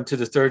I brought them to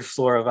the third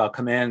floor of our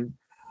command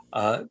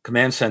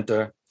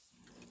center,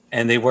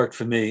 and they worked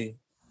for me.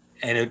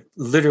 And it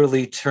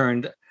literally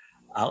turned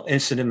our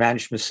incident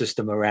management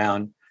system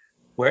around,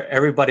 where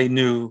everybody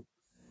knew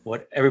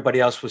what everybody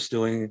else was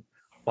doing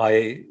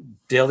by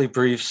daily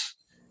briefs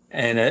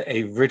and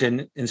a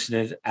written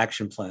incident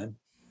action plan.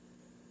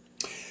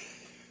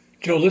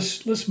 Joe,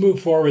 let's move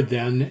forward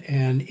then.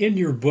 And in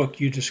your book,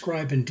 you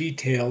describe in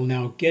detail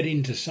now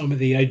getting to some of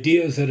the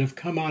ideas that have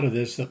come out of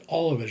this that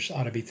all of us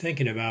ought to be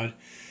thinking about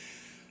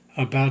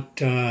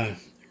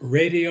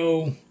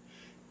radio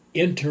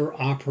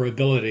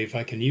interoperability, if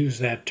I can use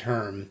that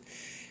term.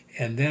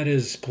 And that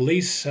is,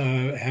 police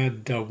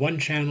had one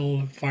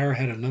channel, fire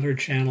had another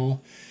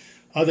channel,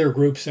 other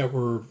groups that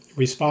were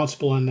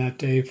responsible on that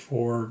day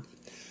for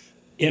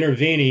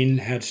intervening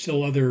had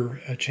still other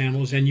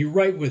channels. And you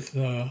write with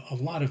a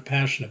lot of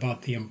passion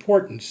about the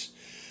importance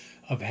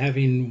of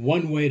having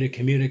one way to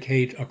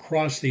communicate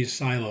across these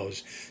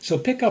silos. So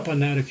pick up on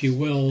that, if you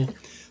will.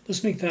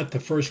 Let's make that the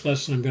first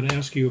lesson. I'm going to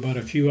ask you about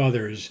a few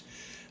others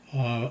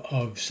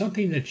of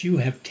something that you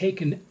have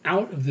taken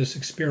out of this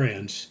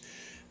experience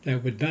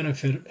that would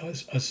benefit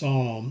us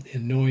all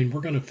in knowing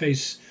we're going to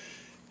face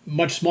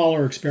much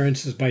smaller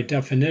experiences by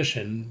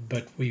definition,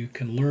 but we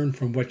can learn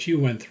from what you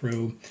went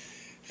through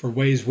for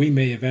ways we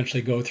may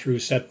eventually go through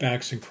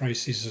setbacks and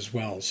crises as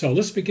well. So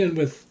let's begin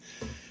with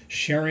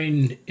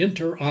sharing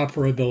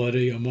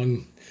interoperability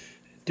among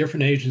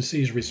different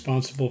agencies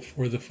responsible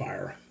for the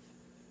fire.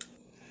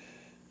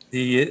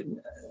 The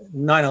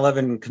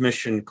 9/11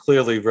 Commission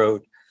clearly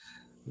wrote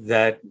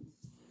that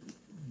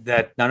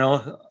not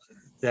only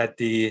that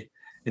the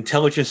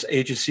intelligence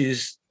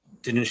agencies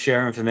didn't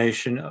share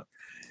information,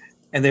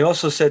 and they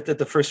also said that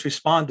the first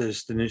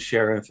responders didn't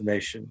share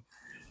information.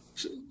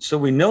 So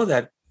we know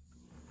that,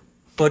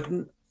 but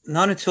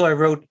not until I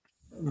wrote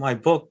my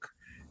book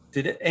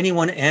did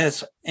anyone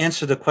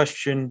answer the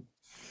question,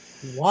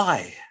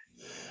 why?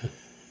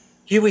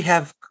 Here we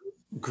have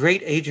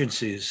great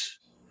agencies,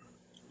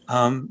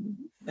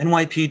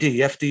 NYPD,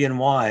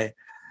 FDNY,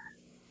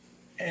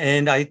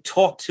 and I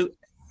talked to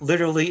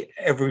literally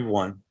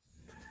everyone.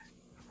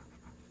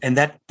 And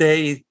that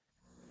day,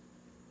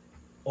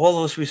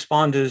 all those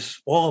responders,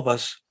 all of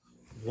us,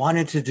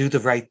 wanted to do the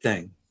right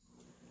thing.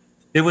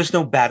 There was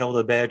no battle of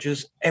the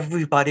badges.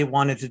 Everybody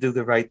wanted to do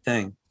the right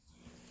thing.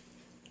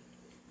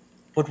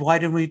 But why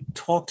didn't we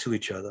talk to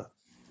each other?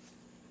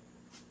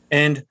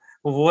 And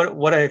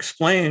what I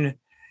explain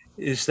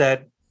is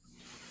that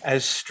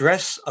as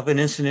stress of an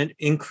incident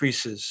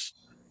increases,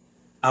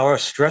 our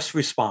stress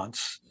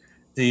response,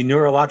 the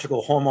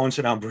neurological hormones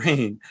in our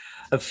brain,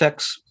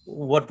 affects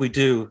what we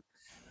do,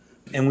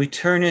 and we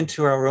turn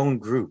into our own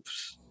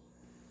groups.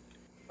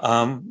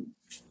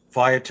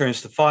 Fire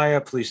turns to fire,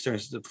 police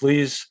turns to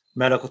police,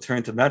 medical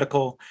turns to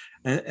medical,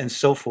 and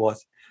so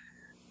forth.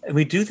 And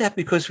we do that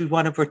because we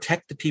want to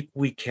protect the people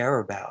we care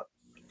about.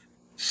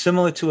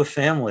 Similar to a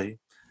family,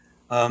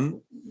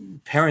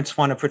 parents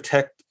want to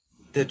protect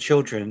their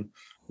children.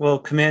 Well,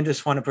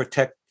 commanders want to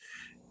protect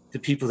the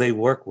people they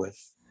work with.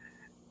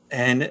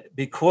 And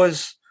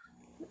because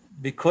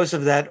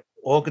of that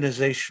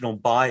organizational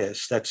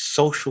bias, that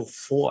social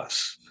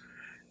force,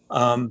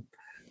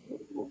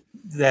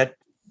 that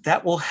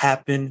will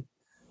happen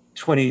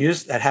 20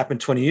 years, that happened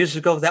 20 years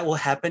ago, that will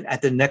happen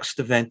at the next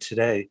event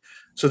today.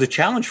 So the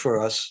challenge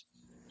for us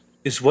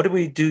is, what do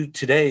we do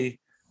today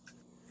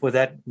for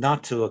that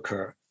not to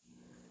occur?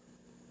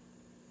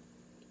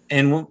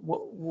 And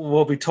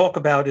what we talk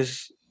about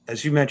is,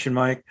 as you mentioned,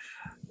 Mike,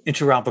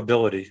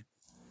 interoperability.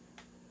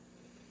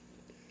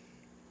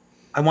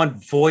 I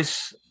want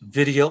voice,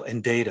 video,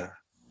 and data.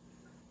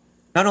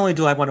 Not only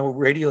do I want a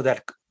radio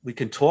that we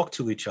can talk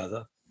to each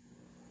other,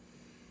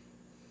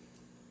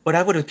 but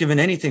I would have given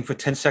anything for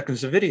 10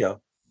 seconds of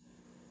video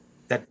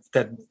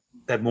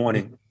that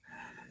morning.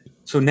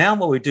 So now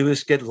what we do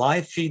is get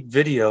live feed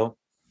video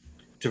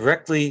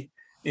directly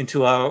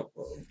into our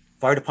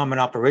fire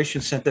department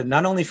operations center,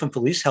 not only from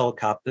police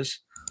helicopters,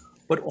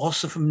 but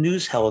also from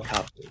news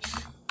helicopters.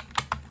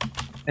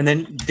 And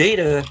then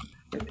data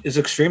is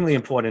extremely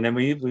important. And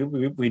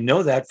we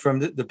know that from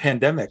the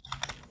pandemic.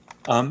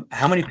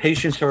 How many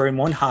patients are in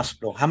one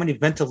hospital? How many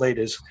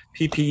ventilators,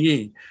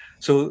 PPE?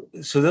 So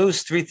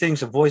those three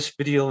things of voice,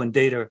 video, and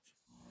data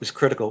is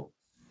critical.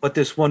 But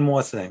there's one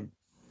more thing.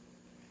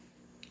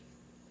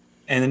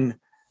 And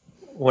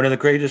one of the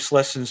greatest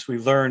lessons we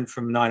learned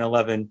from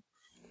 9/11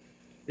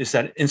 is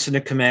that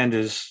incident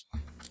commanders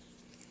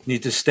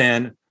need to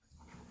stand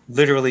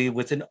literally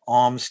within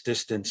arm's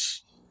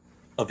distance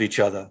of each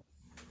other.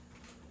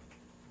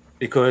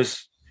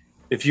 Because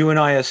if you and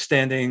I are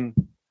standing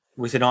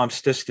within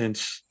arm's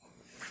distance,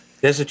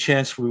 there's a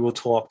chance we will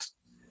talk.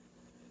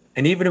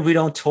 And even if we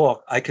don't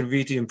talk, I can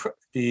read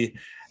the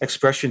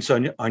expressions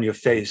on your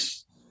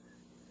face.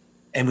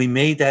 And we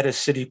made that a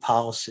city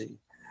policy.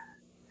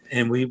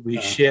 And we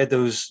shared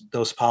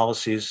those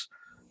policies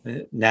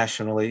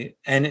nationally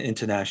and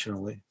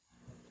internationally.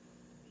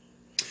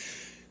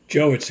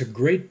 Joe, it's a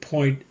great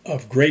point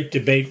of great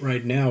debate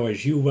right now,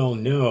 as you well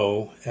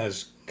know,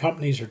 as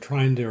companies are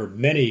trying to, or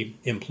many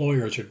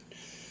employers are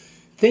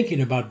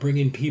thinking about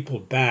bringing people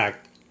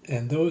back,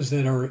 and those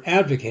that are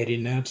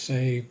advocating that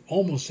say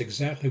almost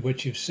exactly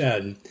what you've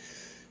said.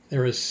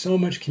 There is so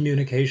much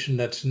communication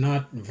that's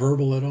not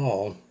verbal at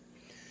all,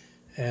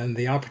 and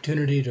the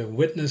opportunity to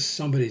witness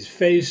somebody's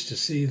face, to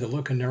see the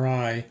look in their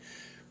eye,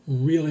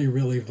 really,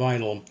 really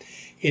vital.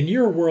 In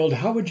your world,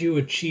 how would you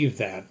achieve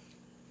that?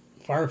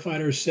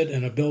 Firefighters sit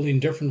in a building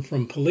different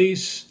from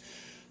police,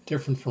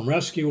 different from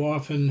rescue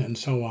often, and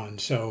so on.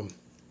 So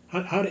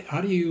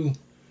how do you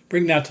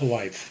bring that to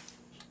life?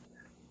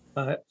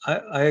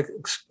 I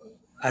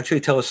actually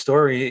tell a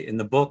story in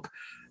the book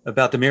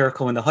about the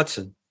miracle in the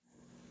Hudson.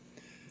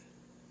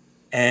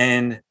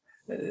 And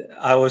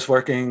I was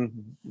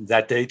working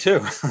that day too.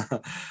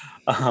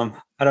 I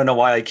don't know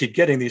why I keep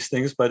getting these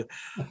things, but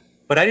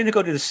I didn't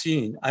go to the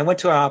scene. I went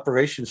to our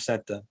operations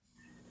center,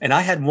 and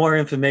I had more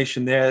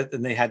information there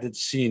than they had at the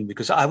scene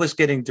because I was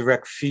getting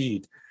direct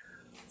feed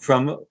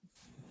from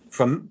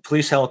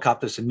police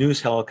helicopters and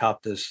news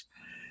helicopters.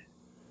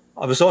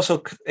 I was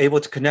also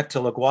able to connect to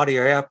LaGuardia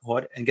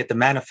Airport and get the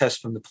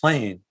manifest from the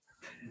plane.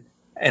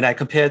 And I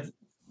compared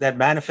that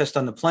manifest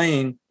on the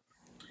plane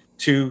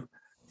to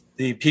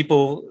the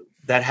people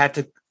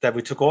that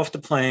we took off the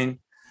plane.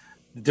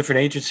 The different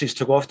agencies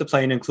took off the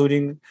plane,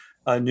 including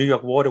New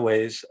York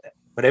Waterways,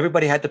 but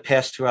everybody had to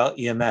pass through our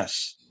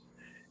EMS.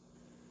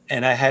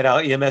 And I had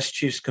our EMS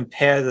chiefs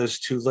compare those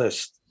two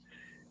lists.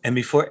 And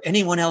before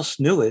anyone else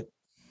knew it,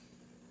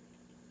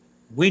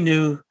 we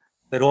knew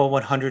that all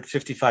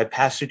 155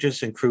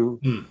 passengers and crew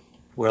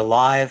were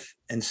alive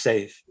and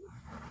safe.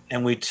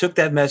 And we took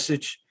that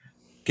message,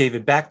 gave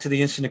it back to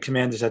the incident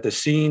commanders at the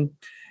scene,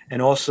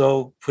 and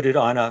also put it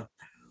on a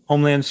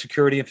Homeland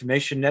Security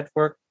Information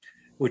Network,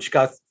 which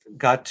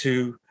got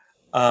to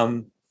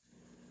the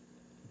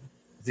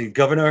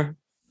governor,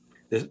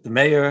 the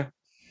mayor,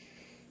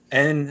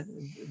 and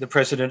the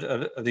president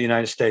of the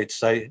United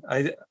States.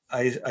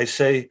 I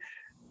say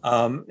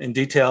in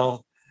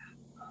detail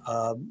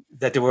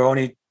that there were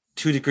only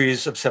 2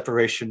 degrees of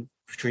separation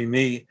between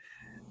me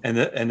and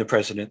the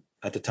president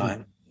at the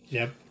time.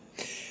 Yep.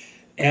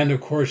 And of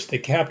course, the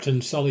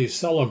Captain Sully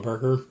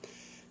Sullenberger.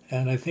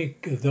 And I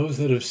think those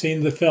that have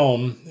seen the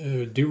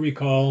film do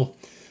recall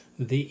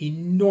the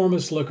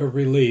enormous look of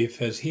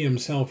relief as he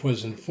himself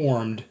was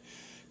informed.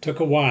 Took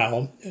a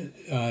while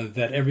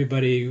that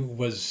everybody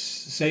was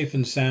safe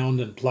and sound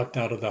and plucked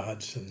out of the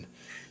Hudson.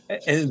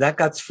 And that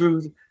got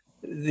through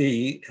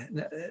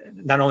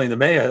not only the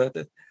mayor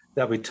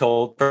that we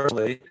told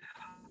personally,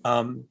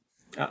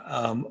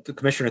 the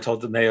commissioner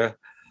told the mayor,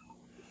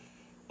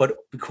 but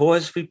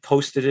because we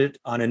posted it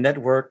on a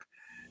network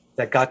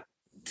that got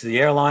to the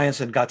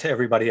airlines and got to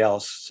everybody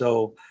else.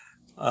 So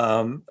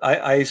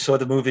I saw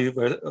the movie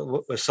where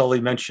Sully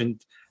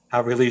mentioned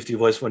how relieved he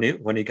was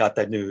when he got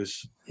that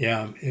news.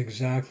 Yeah,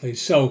 exactly.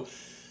 So,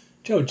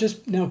 Joe,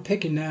 just now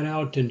picking that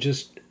out and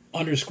just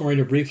underscoring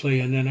it briefly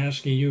and then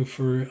asking you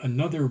for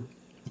another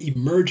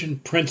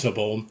emergent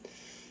principle.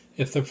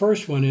 If the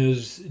first one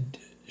is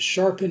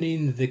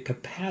sharpening the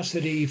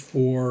capacity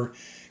for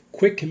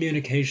quick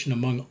communication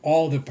among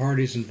all the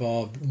parties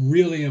involved,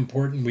 really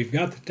important. We've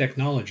got the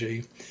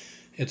technology.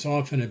 It's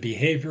often a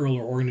behavioral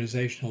or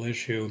organizational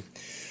issue.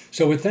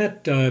 So with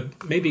that,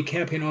 maybe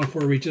capping off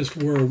where we just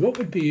were, what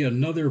would be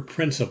another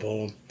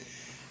principle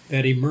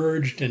that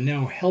emerged and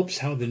now helps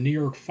how the New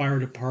York Fire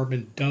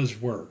Department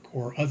does work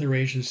or other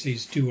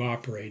agencies do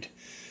operate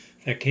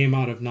that came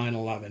out of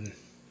 9/11?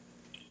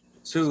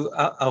 So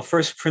our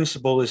first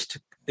principle is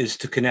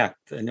to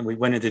connect, and then we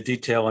went into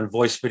detail on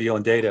voice, video,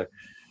 and data.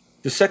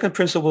 The second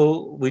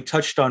principle, we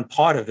touched on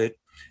part of it,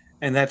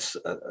 and that's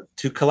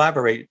to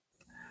collaborate,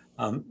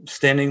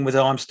 standing with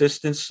arm's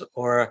distance,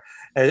 or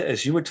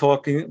as you were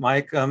talking,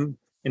 Mike,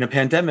 in a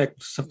pandemic,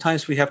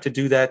 sometimes we have to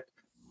do that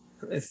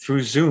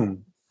through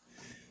Zoom.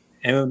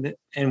 And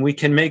we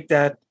can make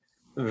that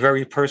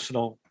very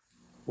personal,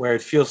 where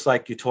it feels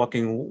like you're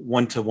talking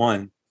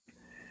one-to-one.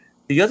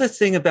 The other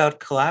thing about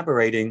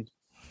collaborating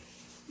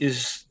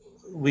is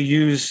we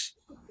use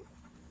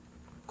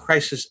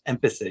crisis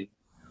empathy.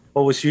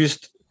 What was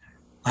used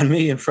on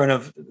me in front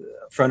of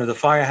the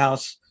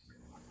firehouse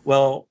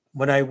Well,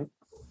 when I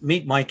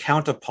meet my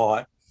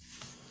counterpart,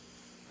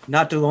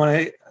 not do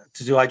I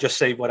to do I just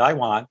say what I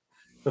want.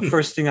 The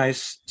first thing I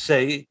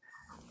say,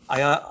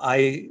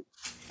 I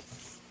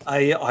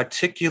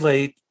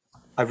articulate,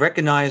 I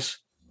recognize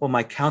what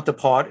my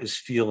counterpart is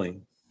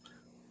feeling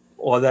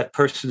or that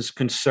person's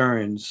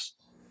concerns,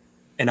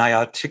 and I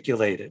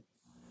articulate it.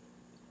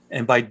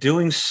 And by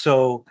doing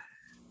so,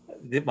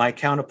 my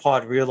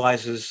counterpart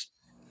realizes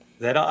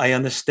that I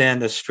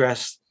understand the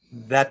stress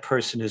that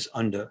person is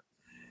under.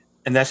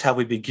 And that's how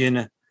we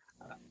begin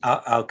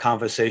our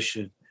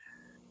conversation.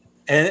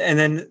 And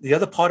then the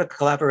other part of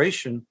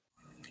collaboration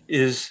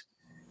is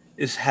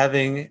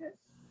having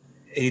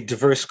a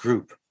diverse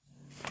group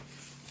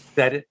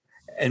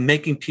and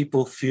making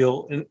people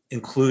feel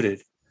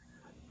included.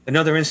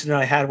 Another incident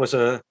I had was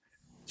a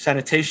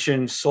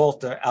sanitation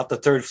salter out the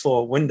third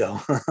floor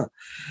window.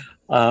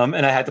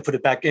 And I had to put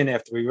it back in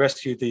after we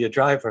rescued the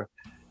driver.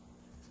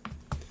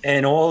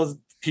 And all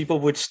people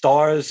with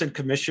stars and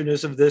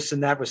commissioners of this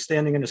and that were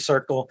standing in a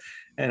circle.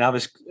 And I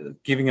was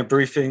giving a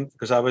briefing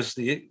because I was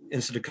the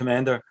incident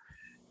commander.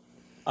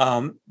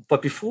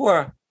 But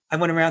before, I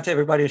went around to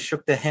everybody and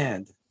shook their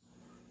hand.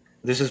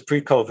 This is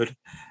pre-COVID.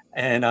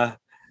 And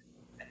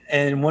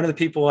one of the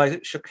people I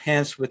shook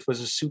hands with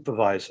was a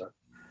supervisor.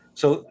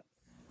 So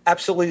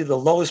absolutely the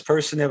lowest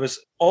person. There was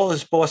all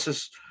his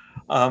bosses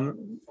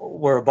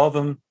were above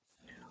him.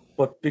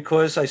 But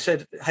because I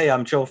said, hey,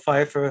 I'm Joe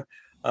Pfeifer.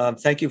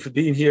 Thank you for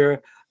being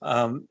here.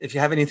 If you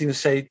have anything to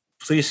say,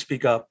 please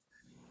speak up.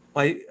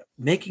 By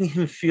making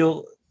him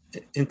feel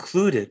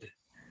included,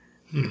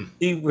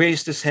 he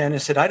raised his hand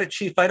and said,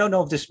 Chief, I don't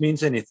know if this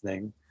means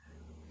anything,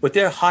 but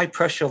there are high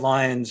pressure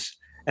lines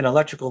and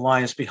electrical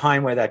lines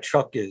behind where that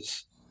truck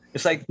is.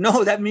 It's like,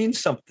 no, that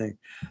means something.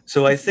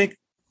 So I think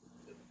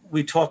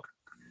we talk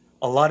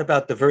a lot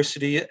about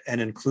diversity and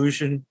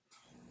inclusion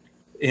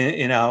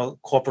in our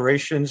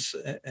corporations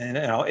and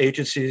our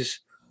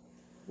agencies.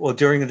 Well,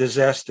 during a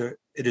disaster,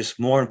 it is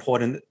more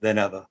important than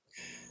ever.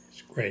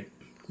 It's great.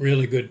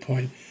 Really good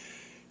point.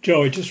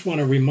 Joe, I just want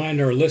to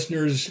remind our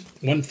listeners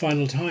one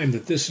final time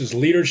that this is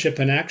Leadership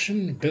in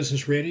Action,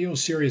 Business Radio,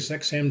 Sirius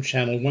XM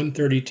Channel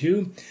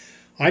 132.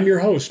 I'm your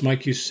host,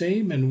 Mike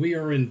Usaim, and we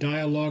are in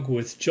dialogue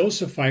with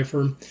Joseph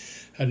Pfeifer,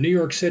 a New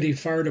York City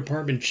Fire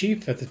Department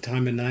chief at the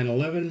time of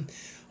 9/11,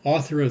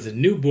 author of the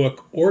new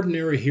book,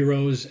 Ordinary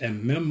Heroes, a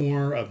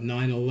Memoir of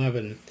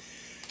 9/11.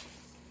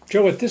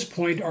 Joe, at this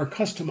point, our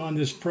custom on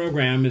this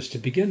program is to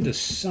begin to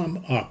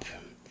sum up.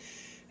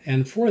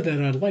 And for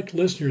that, I'd like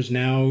listeners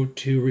now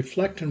to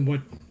reflect on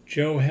what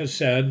Joe has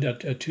said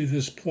to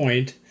this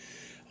point.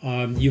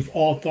 You've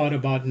all thought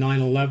about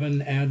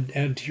 9/11,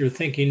 add to your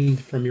thinking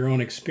from your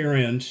own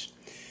experience.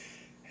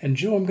 And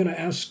Joe, I'm going to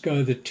ask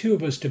the two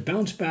of us to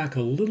bounce back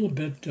a little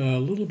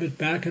bit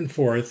back and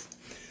forth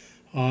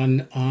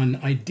on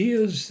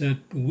ideas that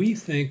we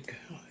think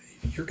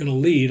you're going to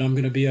lead. I'm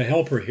going to be a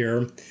helper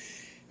here.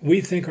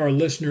 We think our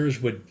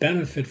listeners would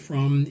benefit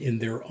from in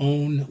their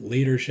own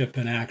leadership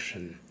in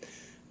action,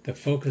 the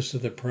focus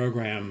of the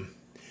program.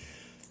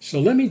 So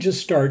let me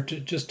just start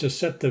to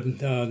set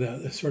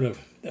the sort of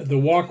the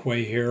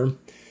walkway here.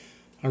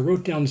 I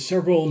wrote down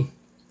several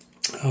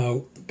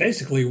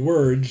basically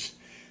words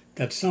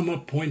that sum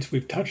up points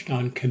we've touched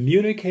on: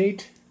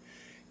 communicate,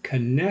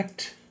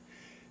 connect,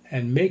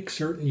 and make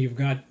certain you've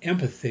got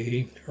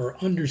empathy or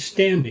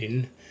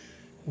understanding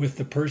with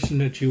the person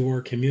that you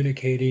are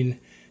communicating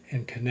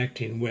and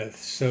connecting with.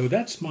 So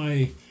that's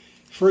my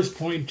first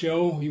point,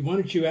 Joe. Why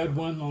don't you add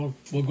one?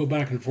 We'll go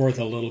back and forth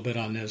a little bit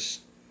on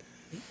this.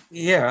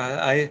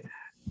 Yeah,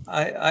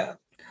 I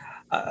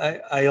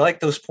like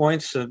those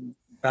points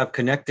about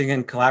connecting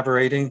and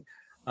collaborating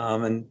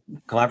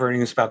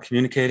is about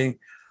communicating.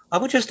 I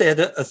would just add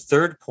a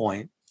third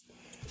point,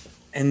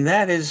 and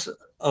that is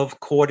of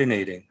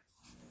coordinating.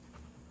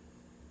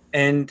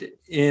 And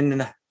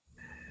in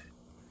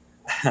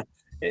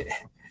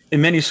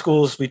many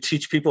schools, we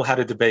teach people how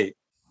to debate.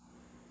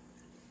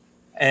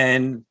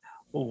 And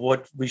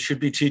what we should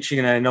be teaching,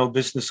 and I know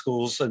business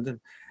schools and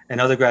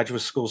other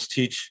graduate schools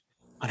teach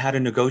on how to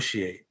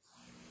negotiate.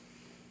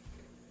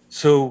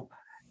 So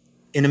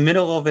in the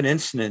middle of an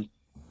incident,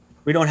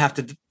 we don't have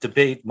to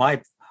debate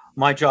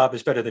my job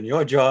is better than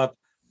your job,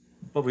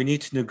 but we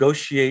need to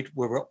negotiate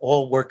where we're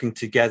all working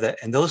together.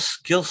 And those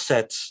skill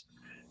sets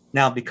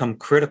now become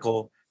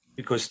critical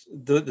because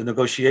the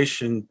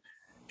negotiation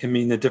can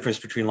mean the difference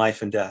between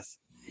life and death.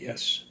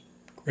 Yes,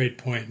 great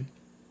point.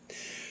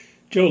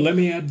 Joe, let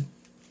me add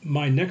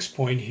my next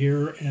point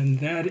here, and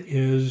that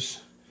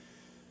is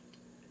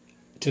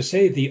to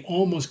say the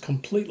almost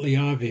completely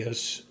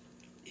obvious,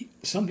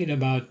 something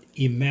about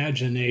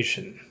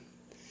imagination.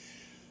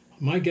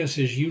 My guess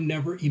is you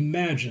never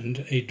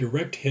imagined a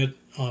direct hit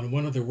on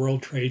one of the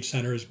World Trade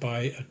Centers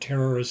by a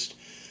terrorist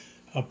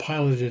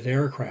piloted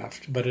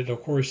aircraft, but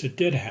of course it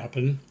did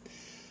happen.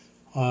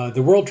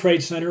 The World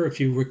Trade Center, if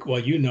you recall,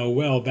 you know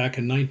well, back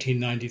in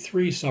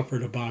 1993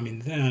 suffered a bombing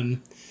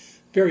then,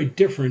 very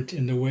different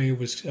in the way it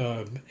was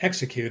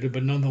executed,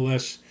 but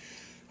nonetheless,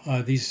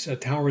 these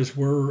towers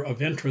were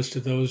of interest to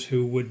those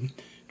who would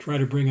try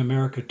to bring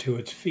America to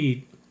its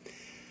feet.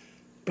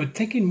 But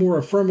thinking more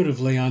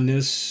affirmatively on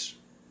this,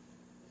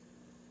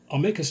 I'll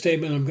make a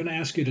statement. I'm going to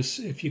ask you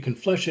to, if you can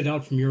flesh it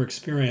out from your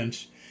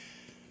experience.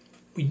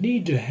 We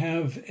need to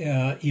have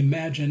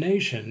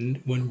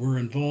imagination when we're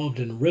involved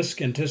in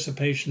risk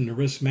anticipation and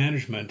risk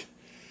management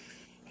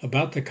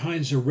about the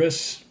kinds of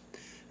risks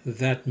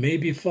that may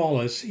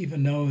befall us,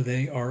 even though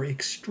they are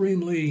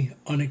extremely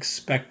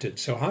unexpected.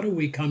 So how do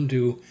we come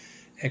to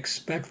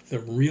expect the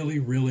really,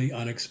 really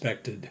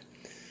unexpected?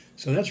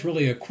 So that's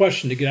really a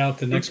question to get out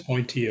the next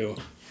point to you.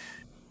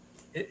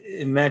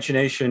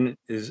 Imagination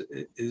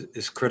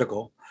is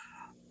critical,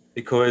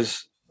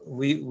 because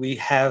we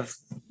have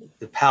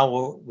the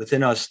power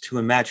within us to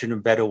imagine a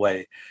better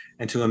way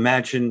and to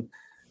imagine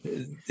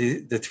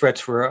the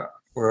threats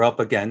we're up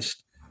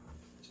against.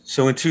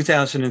 So in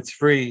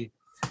 2003,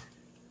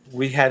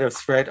 we had a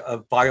threat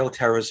of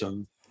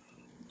bioterrorism,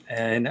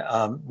 and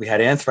we had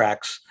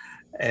anthrax,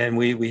 and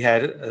we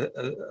had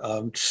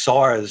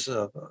SARS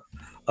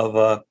of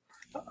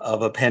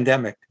a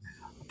pandemic,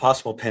 a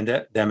possible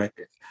pandemic.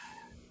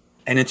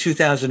 And in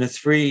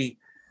 2003,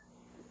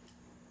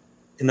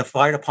 in the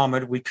fire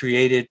department, we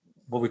created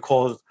what we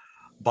call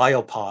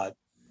Biopod,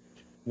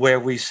 where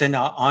we send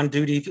our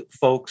on-duty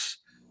folks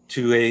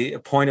to a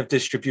point of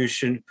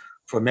distribution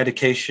for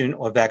medication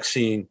or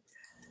vaccine.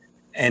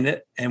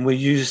 And we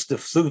use the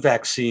flu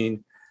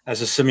vaccine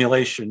as a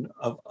simulation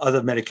of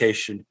other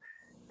medication.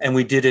 And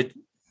we did it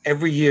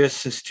every year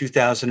since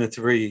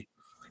 2003.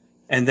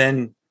 And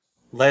then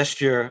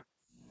last year,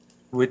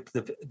 with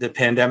the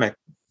pandemic,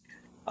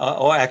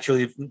 or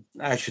actually,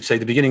 I should say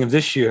the beginning of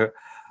this year,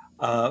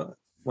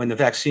 when the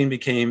vaccine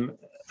became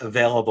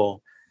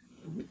available,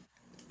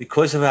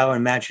 because of our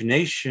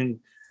imagination,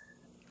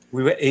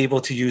 we were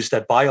able to use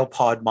that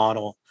biopod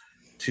model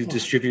to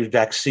distribute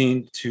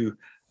vaccine to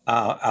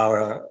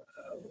our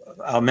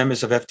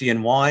members of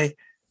FDNY,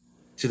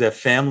 to their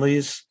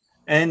families,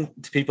 and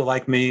to people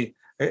like me,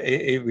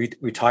 a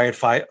retired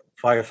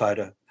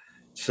firefighter.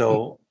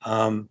 So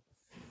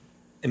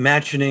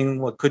imagining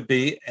what could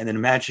be and then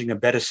imagining a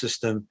better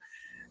system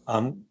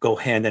go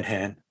hand in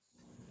hand.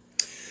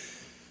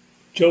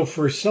 Joe,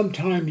 for some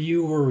time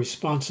you were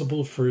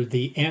responsible for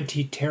the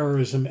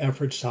anti-terrorism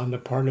efforts on the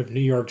part of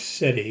New York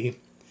City.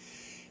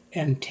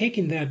 And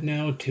taking that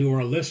now to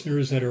our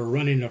listeners that are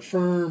running a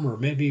firm or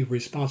maybe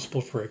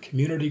responsible for a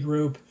community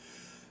group,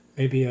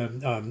 maybe a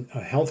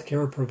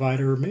healthcare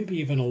provider, maybe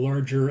even a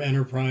larger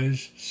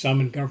enterprise,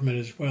 some in government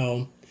as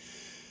well.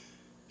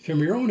 From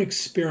your own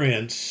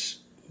experience,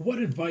 what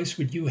advice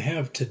would you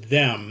have to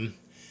them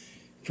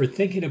for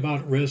thinking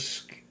about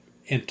risk,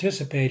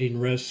 anticipating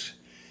risks,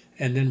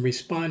 and then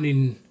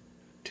responding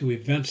to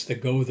events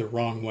that go the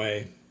wrong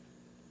way?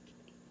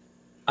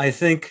 I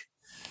think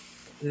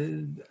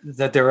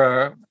that there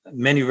are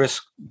many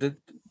risks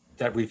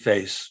that we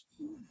face.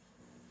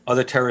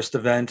 Other terrorist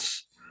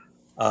events,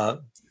 our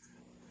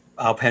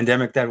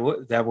pandemic that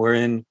we're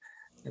in,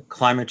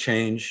 climate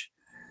change.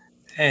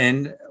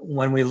 And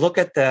when we look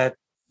at that,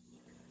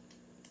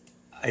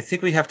 I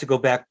think we have to go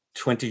back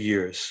 20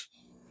 years.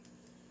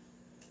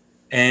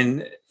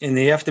 And in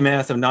the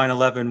aftermath of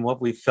 9/11,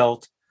 what we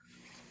felt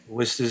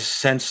was this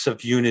sense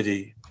of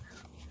unity,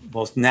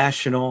 both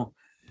national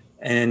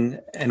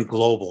and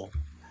global,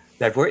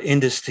 that we're in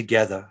this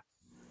together.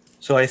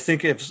 So I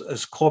think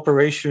as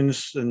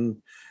corporations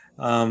and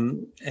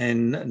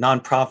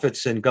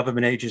nonprofits and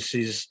government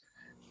agencies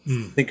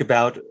think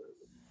about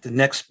the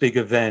next big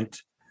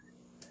event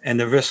and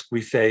the risk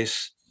we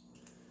face,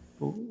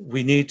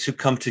 we need to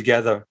come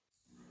together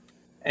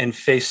and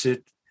face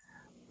it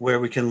where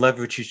we can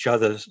leverage each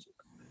other's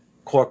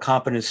core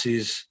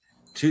competencies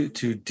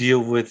to deal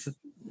with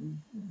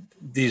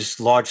these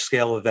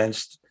large-scale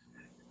events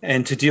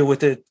and to deal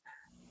with it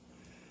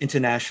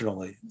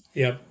internationally.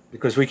 Yep.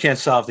 Because we can't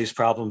solve these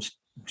problems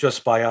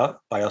just by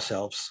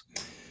ourselves.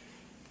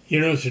 You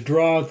know, to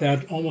draw out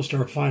that almost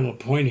our final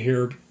point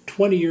here,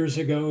 20 years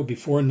ago,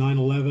 before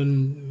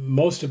 9/11,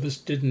 most of us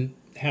didn't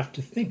have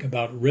to think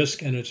about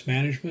risk and its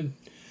management.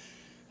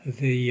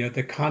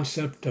 The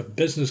concept of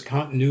business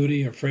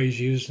continuity, a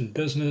phrase used in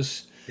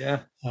business,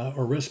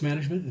 or risk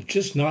management, it's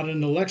just not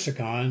in the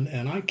lexicon.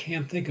 And I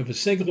can't think of a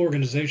single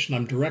organization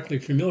I'm directly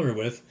familiar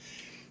with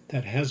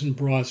that hasn't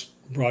brought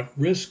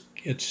risk,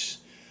 its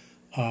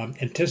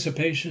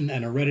anticipation,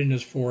 and a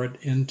readiness for it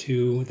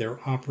into their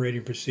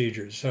operating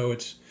procedures. So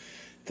it's,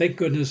 thank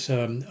goodness,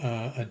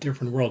 a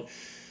different world.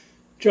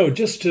 Joe,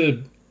 just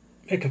to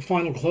make a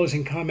final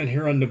closing comment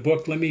here on the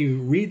book, let me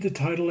read the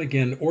title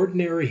again,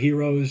 Ordinary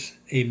Heroes,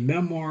 A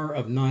Memoir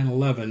of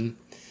 9/11.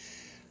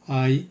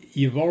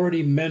 You've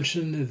already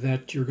mentioned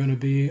that you're going to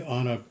be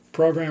on a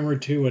program or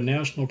two, a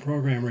national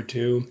program or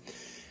two.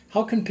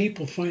 How can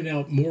people find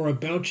out more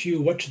about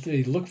you? What should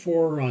they look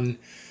for on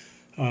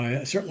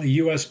certainly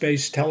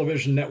U.S.-based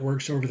television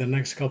networks over the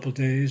next couple of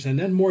days? And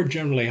then more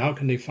generally, how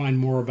can they find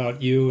more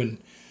about you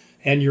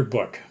and your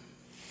book?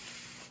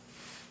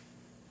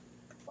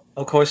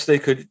 Of course, they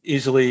could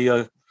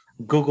easily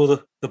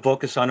Google the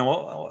book is on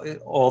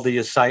all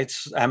the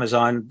sites,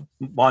 Amazon,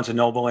 Barnes and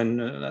Noble,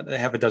 and they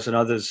have a dozen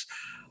others.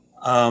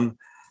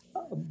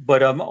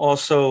 But I'm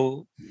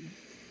also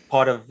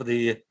part of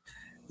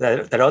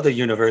that other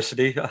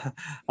university,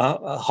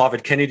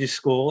 Harvard Kennedy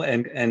School,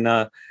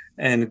 and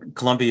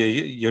Columbia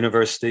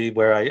University,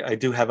 where I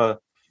do have a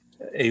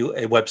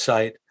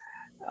website.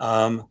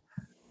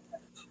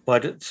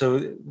 But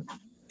so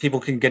people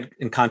can get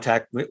in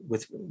contact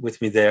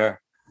with me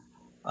there.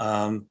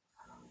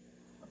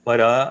 But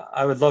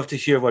I would love to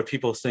hear what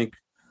people think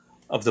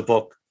of the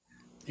book.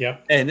 Yeah.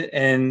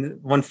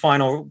 And one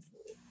final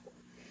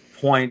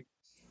point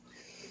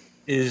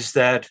is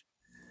that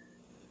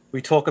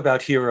we talk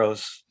about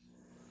heroes,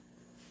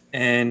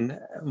 and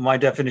my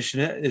definition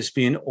is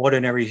being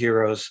ordinary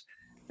heroes.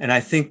 And I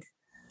think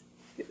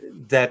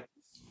that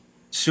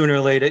sooner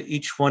or later,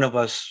 each one of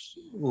us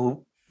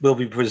will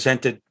be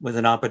presented with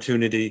an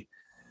opportunity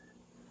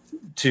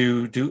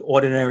to do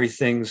ordinary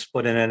things,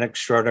 but in an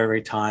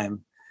extraordinary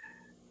time.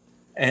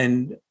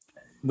 And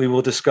we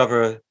will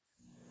discover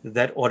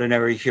that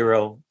ordinary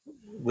hero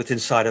within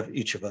inside of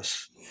each of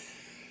us.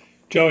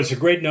 Joe, it's a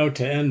great note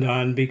to end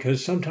on,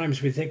 because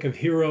sometimes we think of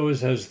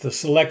heroes as the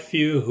select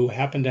few who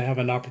happen to have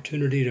an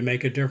opportunity to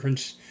make a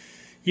difference.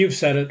 You've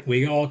said it,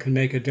 we all can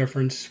make a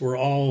difference. We're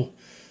all,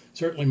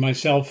 certainly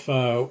myself,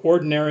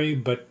 ordinary,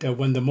 but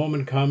when the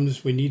moment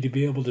comes, we need to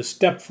be able to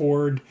step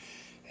forward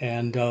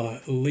and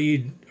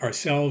lead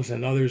ourselves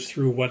and others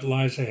through what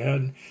lies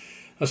ahead.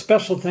 A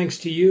special thanks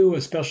to you,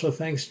 a special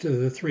thanks to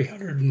the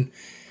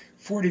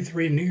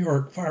 343 New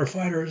York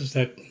firefighters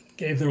that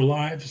gave their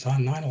lives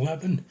on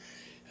 9/11.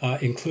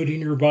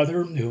 Including your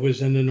brother, who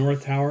was in the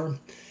North Tower.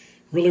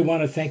 Really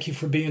want to thank you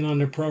for being on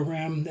the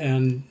program.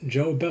 And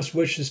Joe, best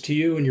wishes to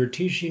you and your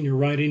teaching, your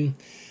writing.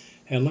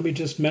 And let me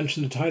just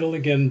mention the title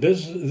again.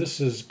 This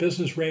is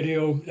Business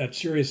Radio at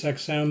Sirius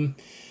XM.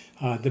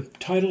 The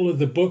title of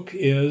the book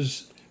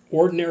is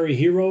Ordinary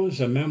Heroes,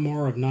 a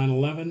memoir of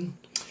 9/11.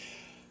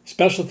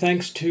 Special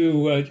thanks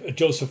to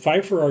Joseph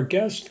Pfeifer, our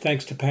guest.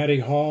 Thanks to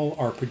Patty Hall,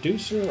 our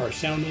producer, our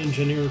sound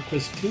engineer,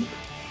 Chris Toop.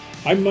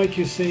 I'm Mike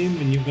Usaim,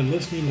 and you've been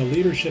listening to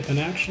Leadership in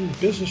Action,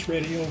 Business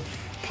Radio,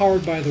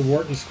 powered by the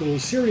Wharton School,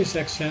 Sirius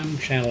XM,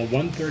 Channel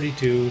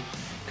 132.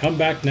 Come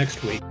back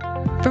next week.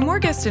 For more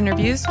guest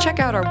interviews, check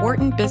out our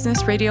Wharton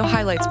Business Radio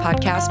Highlights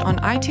podcast on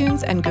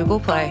iTunes and Google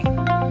Play.